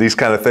eggs and these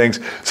kind of things.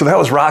 So that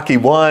was Rocky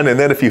 1. And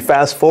then if you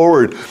fast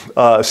forward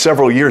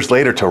several years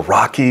later to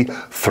Rocky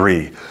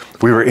 3,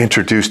 we were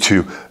introduced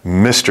to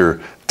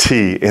Mr.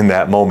 T in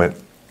that moment.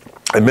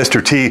 And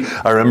Mr. T,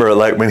 I remember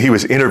like when he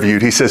was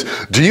interviewed, he says,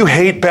 do you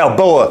hate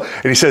Balboa?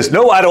 And he says,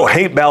 no, I don't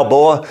hate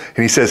Balboa. And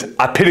he says,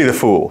 I pity the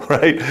fool,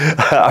 right?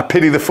 I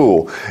pity the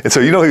fool. And so,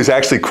 he was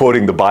actually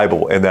quoting the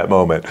Bible in that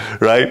moment,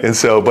 right? And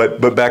so,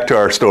 but back to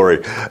our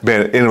story,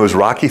 man, and it was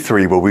Rocky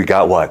 3 where we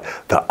got what?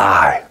 The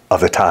eye of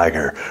the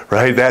tiger,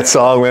 right? That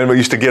song, man,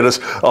 used to get us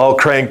all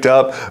cranked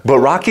up. But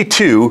Rocky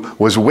 2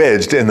 was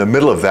wedged in the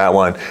middle of that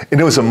one,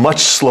 and it was a much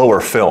slower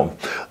film.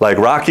 Like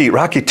Rocky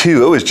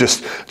 2, it was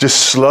just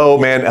slow,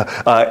 man.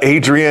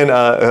 Adrian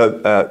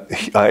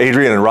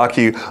and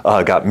Rocky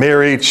got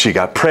married. She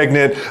got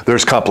pregnant.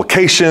 There's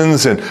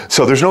complications, and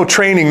so there's no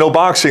training, no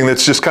boxing.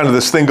 That's just kind of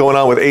this thing going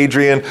on with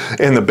Adrian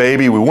and the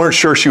baby. We weren't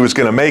sure she was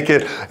going to make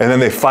it, and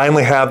then they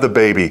finally have the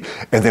baby,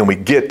 and then we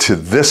get to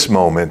this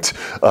moment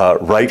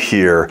right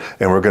here.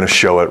 And we're going to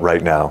show it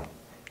right now. Why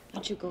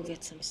don't you go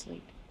get some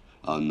sleep?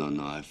 Oh,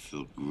 no, I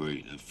feel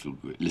great.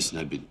 Listen,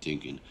 I've been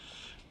thinking.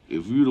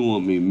 If you don't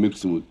want me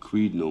mixing with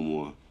Creed no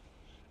more,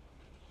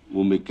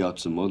 we'll make out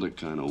some other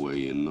kind of way,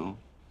 you know?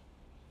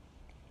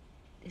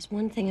 There's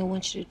one thing I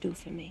want you to do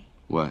for me.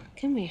 What?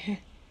 Come here.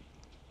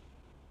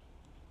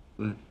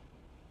 What?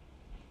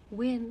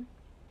 Win.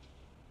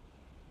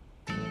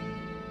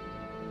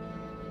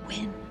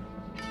 Win.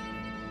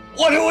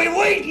 What are we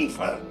waiting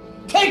for?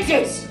 Take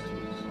this!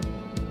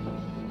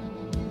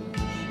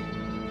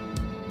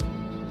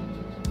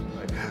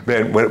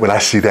 Man, when I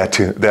see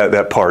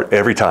that part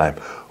every time,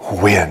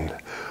 win.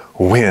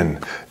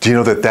 Do you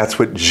know that that's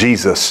what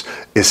Jesus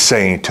is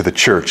saying to the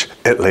church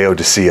at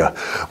Laodicea?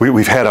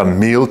 We've had a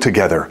meal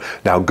together.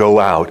 Now go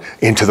out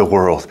into the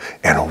world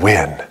and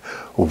win.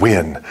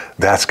 win.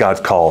 That's God's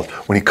call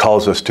when he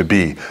calls us to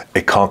be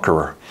a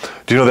conqueror.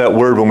 Do you know that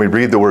word, when we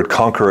read the word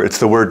conqueror, it's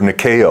the word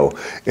nikeo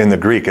in the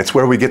Greek. It's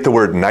where we get the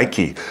word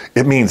Nike.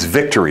 It means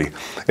victory.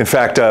 In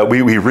fact,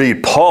 we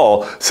read,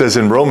 Paul says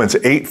in Romans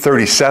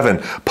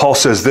 8:37, Paul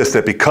says this,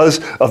 that because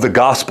of the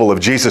gospel of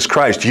Jesus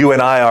Christ, you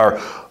and I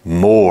are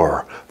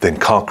more than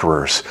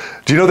conquerors.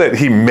 Do you know that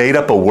he made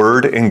up a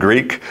word in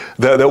Greek?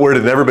 That word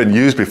had never been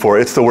used before.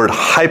 It's the word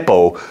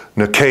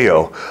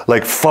hyponikeo,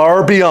 like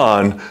far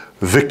beyond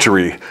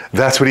victory.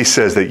 That's what he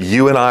says, that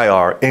you and I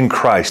are in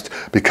Christ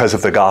because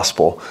of the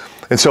gospel.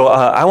 And so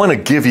I want to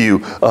give you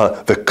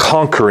the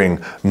conquering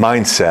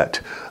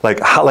mindset.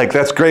 Like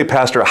that's great,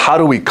 Pastor. How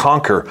do we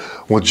conquer?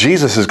 Well,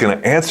 Jesus is going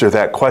to answer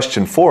that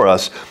question for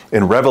us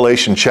in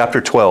Revelation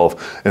chapter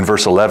 12 and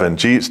verse 11.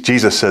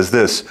 Jesus says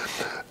this,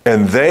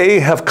 and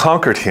they have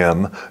conquered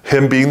him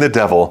being the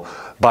devil,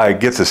 by,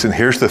 get this, and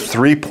here's the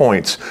 3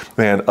 points,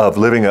 man, of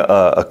living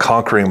a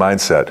conquering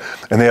mindset.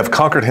 And they have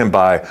conquered him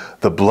by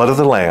the blood of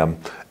the Lamb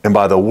and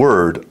by the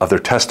word of their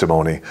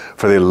testimony,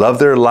 for they love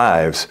their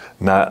lives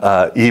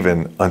not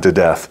even unto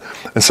death.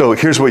 And so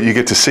here's what you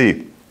get to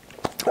see.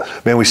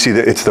 Man, we see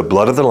that it's the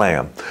blood of the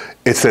Lamb.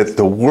 It's that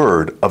the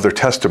word of their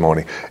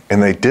testimony,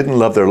 and they didn't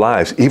love their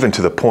lives even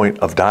to the point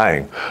of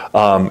dying.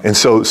 And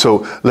so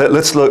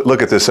let's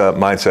look at this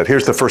mindset.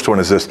 Here's the first one: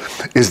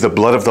 is the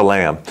blood of the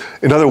Lamb.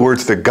 In other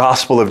words, the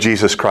gospel of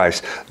Jesus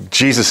Christ,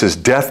 Jesus'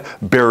 death,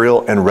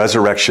 burial, and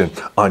resurrection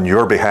on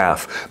your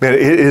behalf. Man,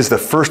 it is the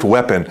first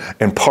weapon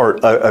and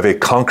part of a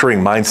conquering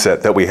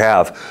mindset that we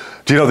have.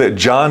 Do you know that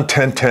John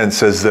 10:10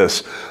 says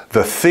this?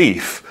 The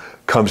thief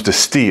comes to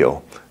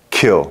steal,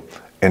 kill,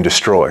 and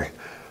destroy.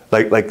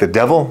 Like the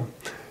devil,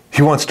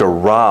 he wants to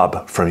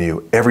rob from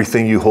you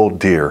everything you hold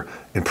dear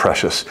and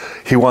precious.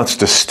 He wants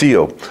to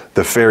steal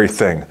the very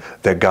thing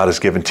that God has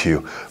given to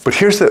you. But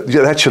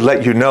that should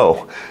let you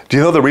know. Do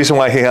you know the reason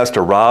why he has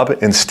to rob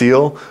and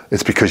steal?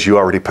 It's because you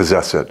already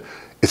possess it.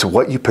 It's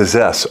what you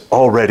possess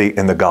already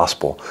in the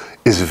gospel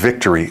is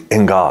victory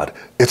in God.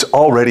 It's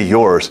already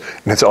yours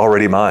and it's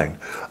already mine.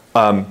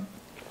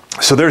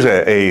 So there's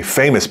a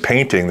famous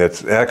painting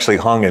that's actually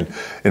hung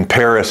in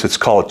Paris. It's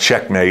called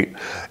Checkmate,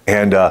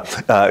 and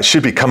it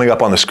should be coming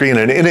up on the screen.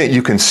 And in it,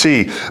 you can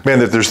see, man,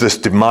 that there's this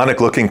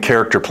demonic-looking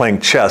character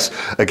playing chess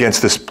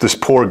against this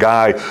poor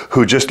guy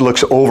who just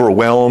looks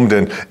overwhelmed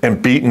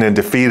and beaten and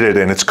defeated,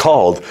 and it's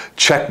called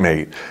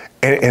Checkmate.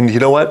 And you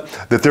know what?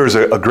 That there was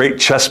a great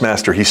chess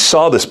master. He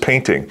saw this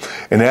painting,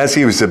 and as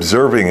he was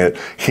observing it,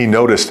 he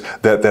noticed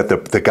that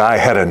the guy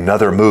had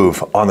another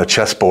move on the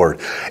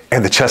chessboard.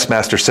 And the chess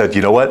master said,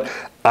 you know what?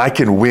 I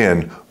can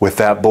win with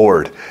that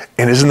board.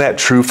 And isn't that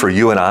true for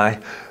you and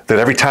I? That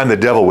every time the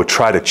devil would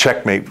try to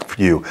checkmate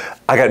you,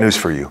 I got news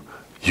for you.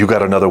 You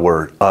got another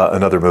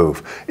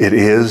move. It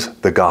is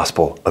the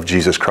gospel of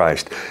Jesus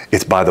Christ.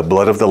 It's by the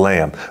blood of the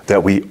Lamb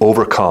that we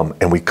overcome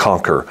and we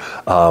conquer.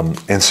 And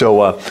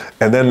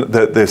then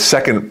the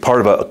second part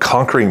of a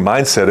conquering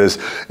mindset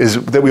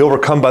is that we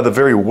overcome by the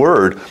very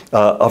word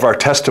of our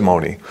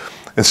testimony.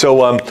 And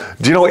so,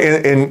 do you know,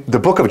 in the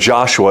book of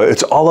Joshua,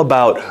 it's all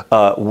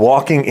about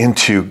walking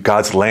into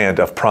God's land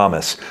of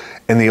promise.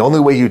 And the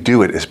only way you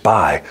do it is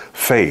by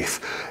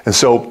faith. And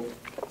so,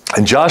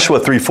 in Joshua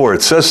 3:4,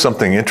 it says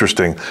something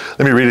interesting.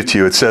 Let me read it to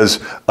you. It says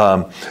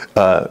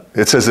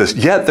this,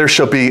 yet there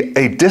shall be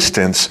a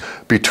distance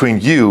between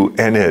you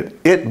and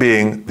it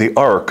being the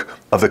ark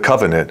of the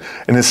covenant.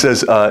 And it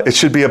says it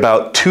should be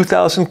about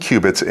 2,000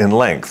 cubits in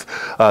length.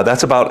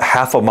 That's about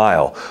half a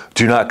mile.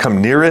 Do not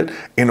come near it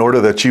in order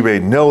that you may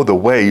know the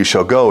way you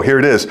shall go. Here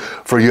it is,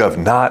 for you have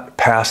not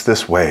passed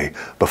this way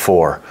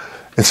before.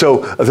 And so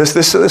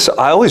this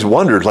I always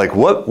wondered, like,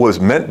 what was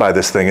meant by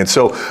this thing. And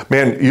so,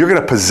 man, you're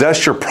going to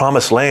possess your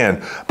promised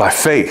land by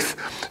faith.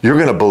 You're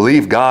going to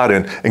believe God.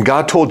 And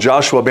God told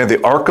Joshua, man,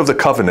 the Ark of the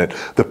Covenant,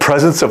 the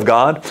presence of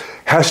God,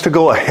 has to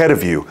go ahead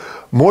of you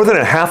more than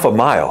a half a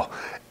mile.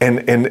 And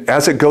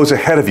as it goes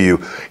ahead of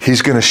you,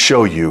 he's going to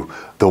show you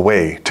the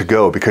way to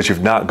go because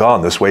you've not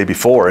gone this way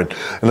before. And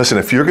listen,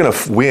 if you're going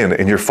to win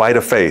in your fight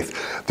of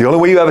faith, the only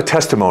way you have a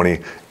testimony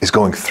is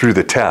going through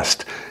the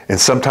test. And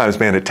sometimes,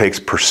 man, it takes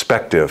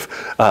perspective.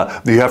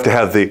 You have to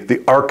have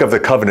the Ark of the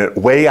Covenant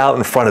way out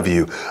in front of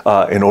you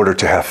in order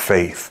to have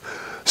faith.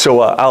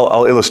 So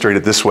I'll illustrate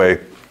it this way.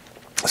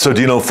 So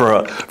do you know,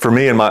 for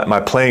me in my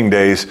playing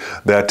days,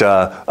 that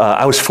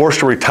I was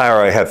forced to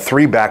retire. I had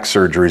 3 back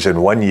surgeries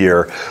in 1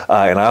 year,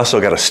 and I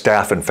also got a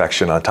staph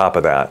infection on top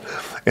of that.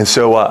 And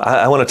so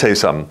I want to tell you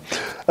something.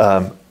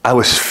 I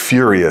was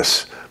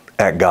furious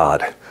at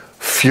God.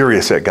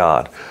 Furious at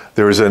God.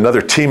 There was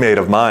another teammate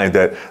of mine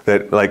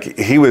that like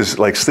he was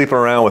like sleeping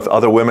around with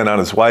other women on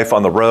his wife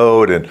on the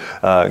road and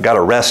got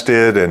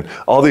arrested and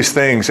all these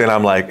things. And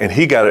I'm like, and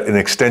he got an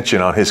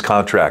extension on his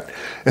contract.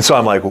 And so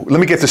I'm like, let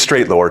me get this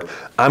straight, Lord.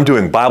 I'm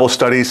doing Bible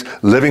studies,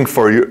 living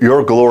for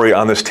your glory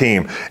on this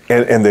team.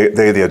 And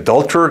the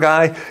adulterer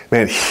guy,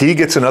 man, he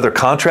gets another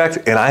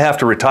contract and I have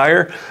to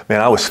retire. Man,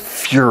 I was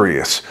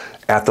furious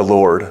at the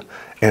Lord.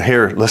 And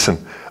here,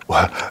 listen,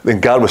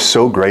 And God was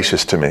so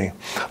gracious to me.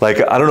 Like,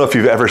 I don't know if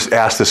you've ever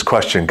asked this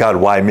question, God,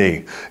 why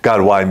me?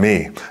 God, why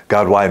me?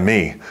 God, why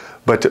me?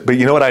 But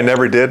you know what I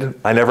never did?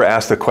 I never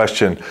asked the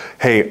question,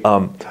 hey,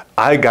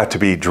 I got to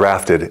be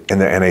drafted in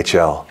the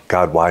NHL.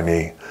 God, why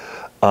me?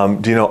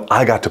 Do you know,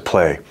 I got to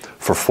play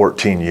for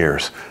 14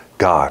 years.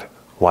 God,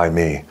 why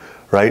me?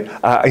 Right?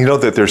 You know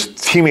that there's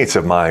teammates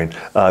of mine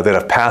that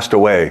have passed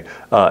away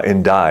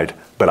and died,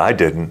 but I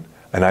didn't.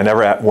 And I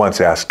never once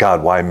asked,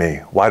 God, why me?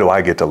 Why do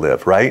I get to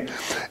live, right?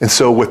 And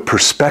so with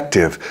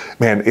perspective,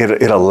 man,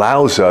 it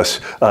allows us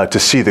to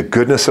see the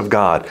goodness of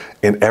God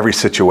in every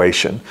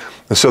situation.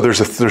 And so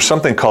there's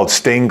something called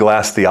stained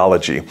glass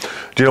theology. Do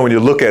you know when you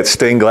look at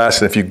stained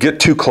glass and if you get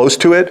too close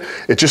to it,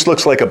 it just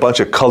looks like a bunch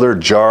of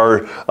colored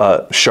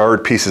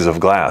shard pieces of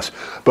glass.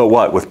 But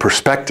what? With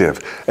perspective,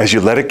 as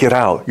you let it get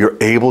out, you're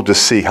able to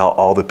see how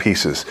all the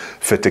pieces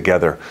fit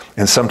together.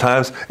 And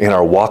sometimes in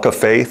our walk of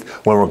faith,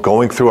 when we're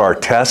going through our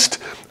test,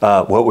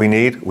 what we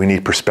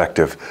need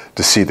perspective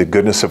to see the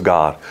goodness of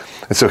God.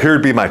 And so here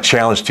would be my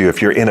challenge to you.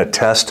 If you're in a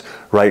test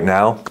right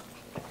now,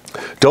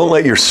 don't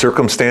let your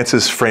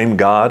circumstances frame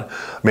God.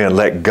 Man,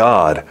 let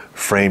God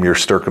frame your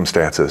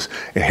circumstances.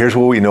 And here's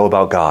what we know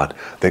about God,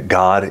 that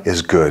God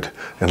is good.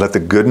 And let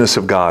the goodness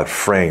of God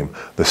frame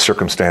the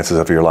circumstances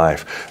of your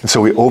life. And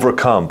so we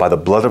overcome by the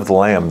blood of the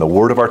Lamb, the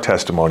word of our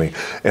testimony.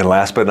 And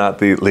last but not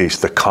the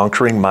least, the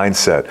conquering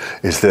mindset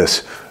is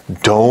this: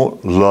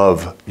 don't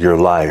love your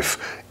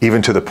life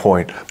even to the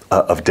point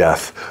of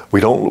death. We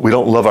don't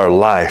love our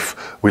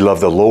life. We love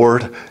the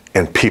Lord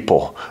and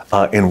people.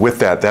 And with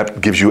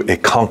that gives you a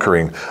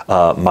conquering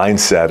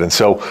mindset. And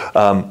so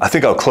I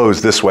think I'll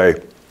close this way.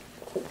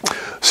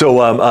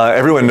 So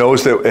everyone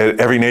knows that at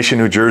Every Nation,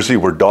 New Jersey,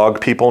 we're dog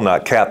people,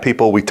 not cat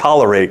people. We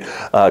tolerate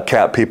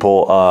cat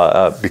people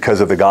because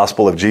of the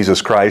gospel of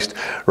Jesus Christ,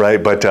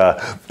 right? But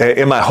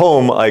in my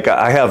home, like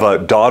I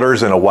have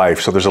daughters and a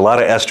wife, so there's a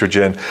lot of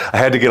estrogen. I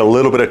had to get a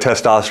little bit of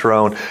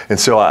testosterone, and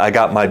so I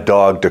got my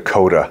dog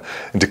Dakota.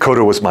 And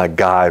Dakota was my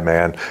guy,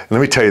 man. And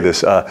let me tell you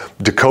this,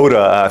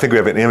 Dakota, I think we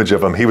have an image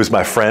of him. He was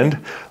my friend,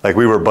 like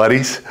we were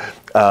buddies.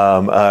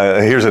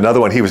 Here's another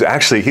one. He was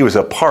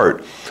a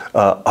part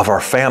of our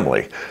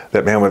family.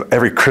 That, man, with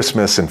every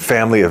Christmas and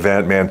family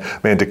event,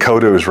 man,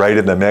 Dakota was right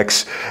in the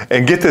mix.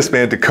 And get this,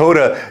 man,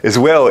 Dakota as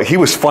well, he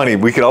was funny.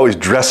 We could always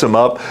dress him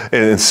up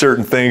in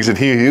certain things, and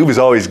he was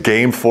always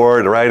game for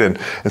it, right? And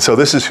so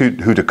this is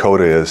who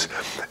Dakota is.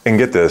 And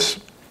get this,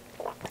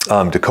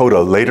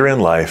 Dakota, later in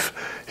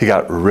life, he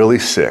got really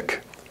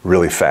sick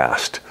really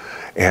fast.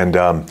 And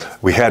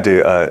we had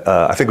to,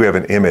 I think we have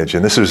an image,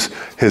 and this was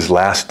his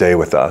last day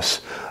with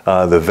us.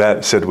 The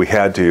vet said we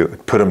had to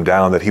put him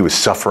down, that he was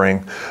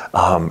suffering.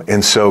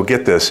 And so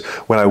get this,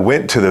 when I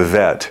went to the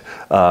vet,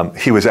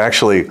 he was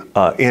actually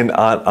on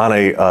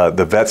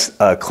the vet's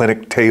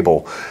clinic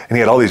table, and he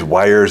had all these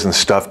wires and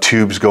stuff,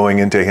 tubes going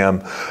into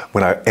him.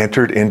 When I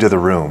entered into the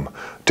room,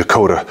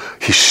 Dakota,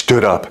 he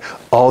stood up,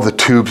 all the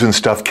tubes and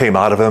stuff came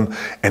out of him,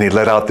 and he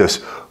let out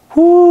this,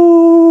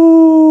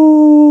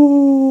 whoo.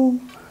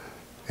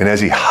 And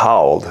as he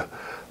howled,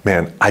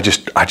 man, I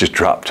just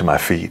dropped to my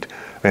feet,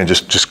 man,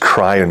 just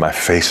crying my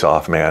face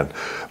off, man.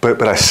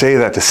 But I say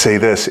that to say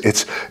this,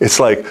 it's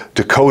like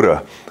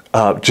Dakota,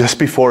 just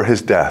before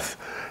his death,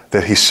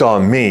 that he saw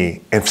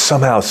me, and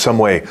somehow, some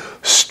way,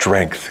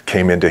 strength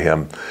came into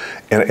him.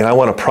 And I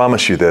want to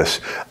promise you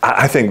this,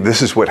 I think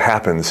this is what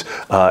happens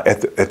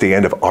at the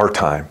end of our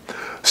time.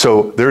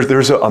 So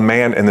there's a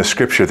man in the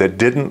scripture that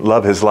didn't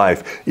love his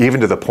life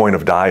even to the point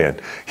of dying.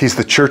 He's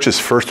the church's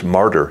first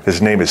martyr.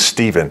 His name is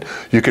Stephen.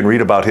 You can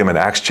read about him in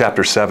Acts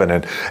chapter 7.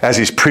 And as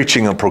he's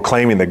preaching and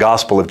proclaiming the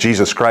gospel of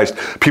Jesus Christ,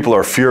 people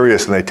are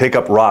furious and they take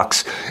up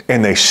rocks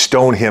and they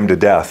stone him to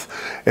death.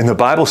 And the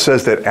Bible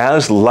says that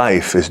as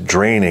life is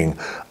draining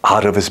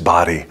out of his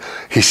body,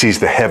 he sees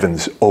the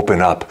heavens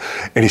open up.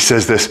 And he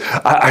says this,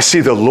 I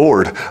see the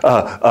Lord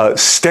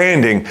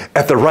standing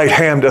at the right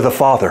hand of the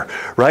Father,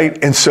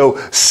 right? And so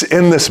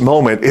in this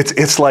moment,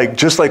 it's like,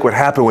 just like what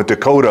happened with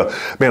Dakota,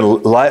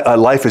 man,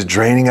 life is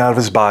draining out of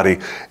his body,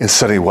 and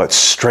suddenly what?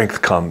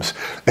 Strength comes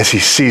as he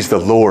sees the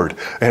Lord,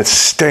 and it's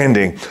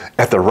standing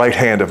at the right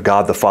hand of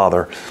God the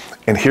Father.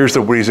 And here's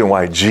the reason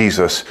why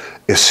Jesus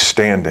is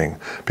standing,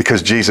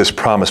 because Jesus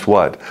promised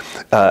what?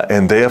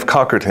 And they have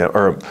conquered him.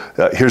 Or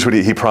here's what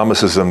he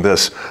promises them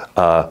this.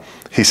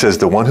 He says,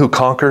 the one who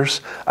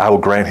conquers, I will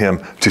grant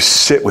him to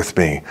sit with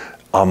me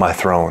on my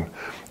throne.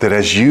 That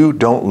as you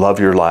don't love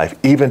your life,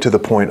 even to the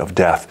point of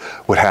death,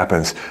 what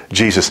happens?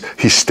 Jesus,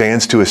 he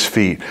stands to his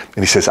feet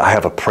and he says, I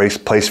have a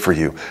place for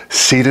you,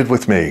 seated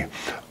with me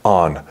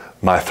on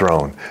my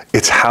throne.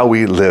 It's how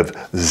we live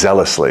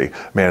zealously.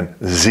 Man,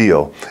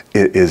 zeal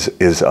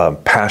is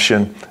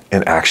passion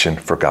and action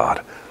for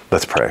God.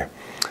 Let's pray.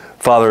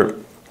 Father,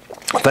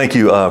 thank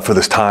you for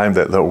this time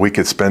that we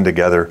could spend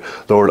together,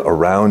 Lord,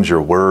 around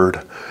your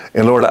word.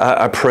 And Lord,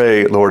 I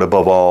pray, Lord,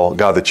 above all,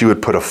 God, that you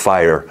would put a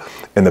fire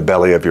in the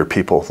belly of your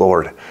people,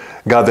 Lord.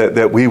 God,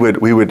 that we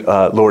would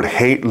Lord,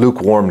 hate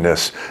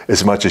lukewarmness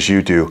as much as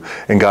you do.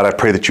 And God, I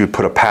pray that you would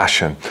put a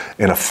passion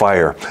and a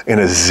fire and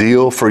a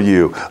zeal for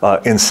you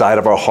inside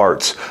of our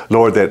hearts.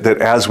 Lord, that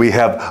as we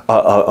have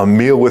a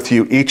meal with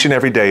you each and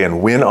every day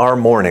and win our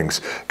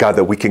mornings, God,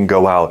 that we can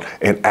go out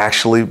and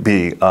actually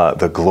be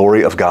the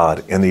glory of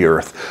God in the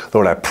earth.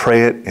 Lord, I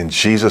pray it in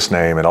Jesus'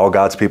 name. And all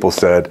God's people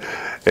said,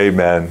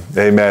 amen.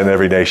 Amen,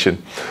 every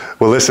nation.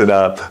 Well, listen,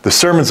 the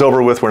sermon's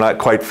over with. We're not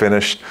quite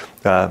finished.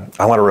 I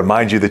want to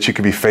remind you that you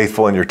can be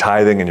faithful in your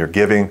tithing and your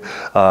giving.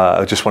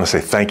 I just want to say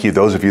thank you,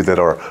 those of you that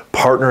are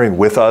partnering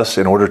with us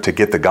in order to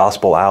get the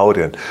gospel out.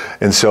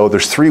 And so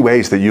there's 3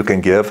 ways that you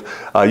can give.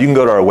 You can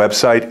go to our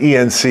website,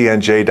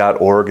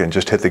 encnj.org, and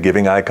just hit the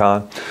giving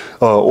icon.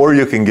 Or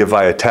you can give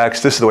via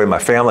text. This is the way my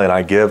family and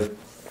I give.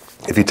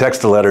 If you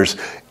text the letters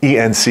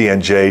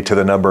ENCNJ to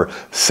the number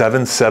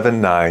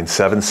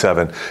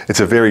 77977,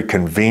 it's a very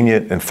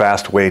convenient and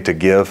fast way to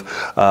give.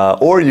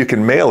 Or you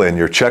can mail in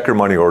your check or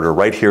money order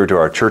right here to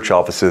our church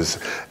offices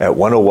at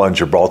 101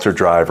 Gibraltar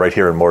Drive, right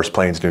here in Morris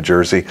Plains, New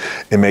Jersey.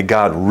 And may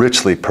God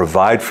richly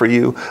provide for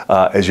you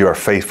as you are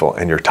faithful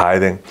in your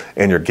tithing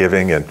and your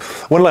giving. And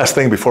one last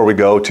thing before we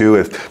go to,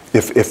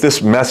 if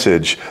this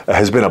message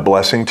has been a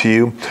blessing to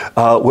you,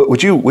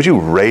 would you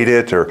rate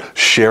it or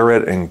share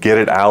it and get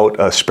it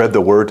out, spread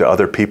the word to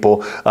other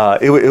people?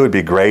 It would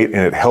be great, and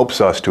it helps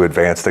us to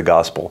advance the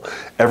gospel.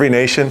 Every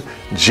nation,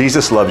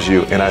 Jesus loves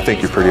you, and I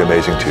think you're pretty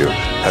amazing too.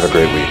 Have a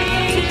great week.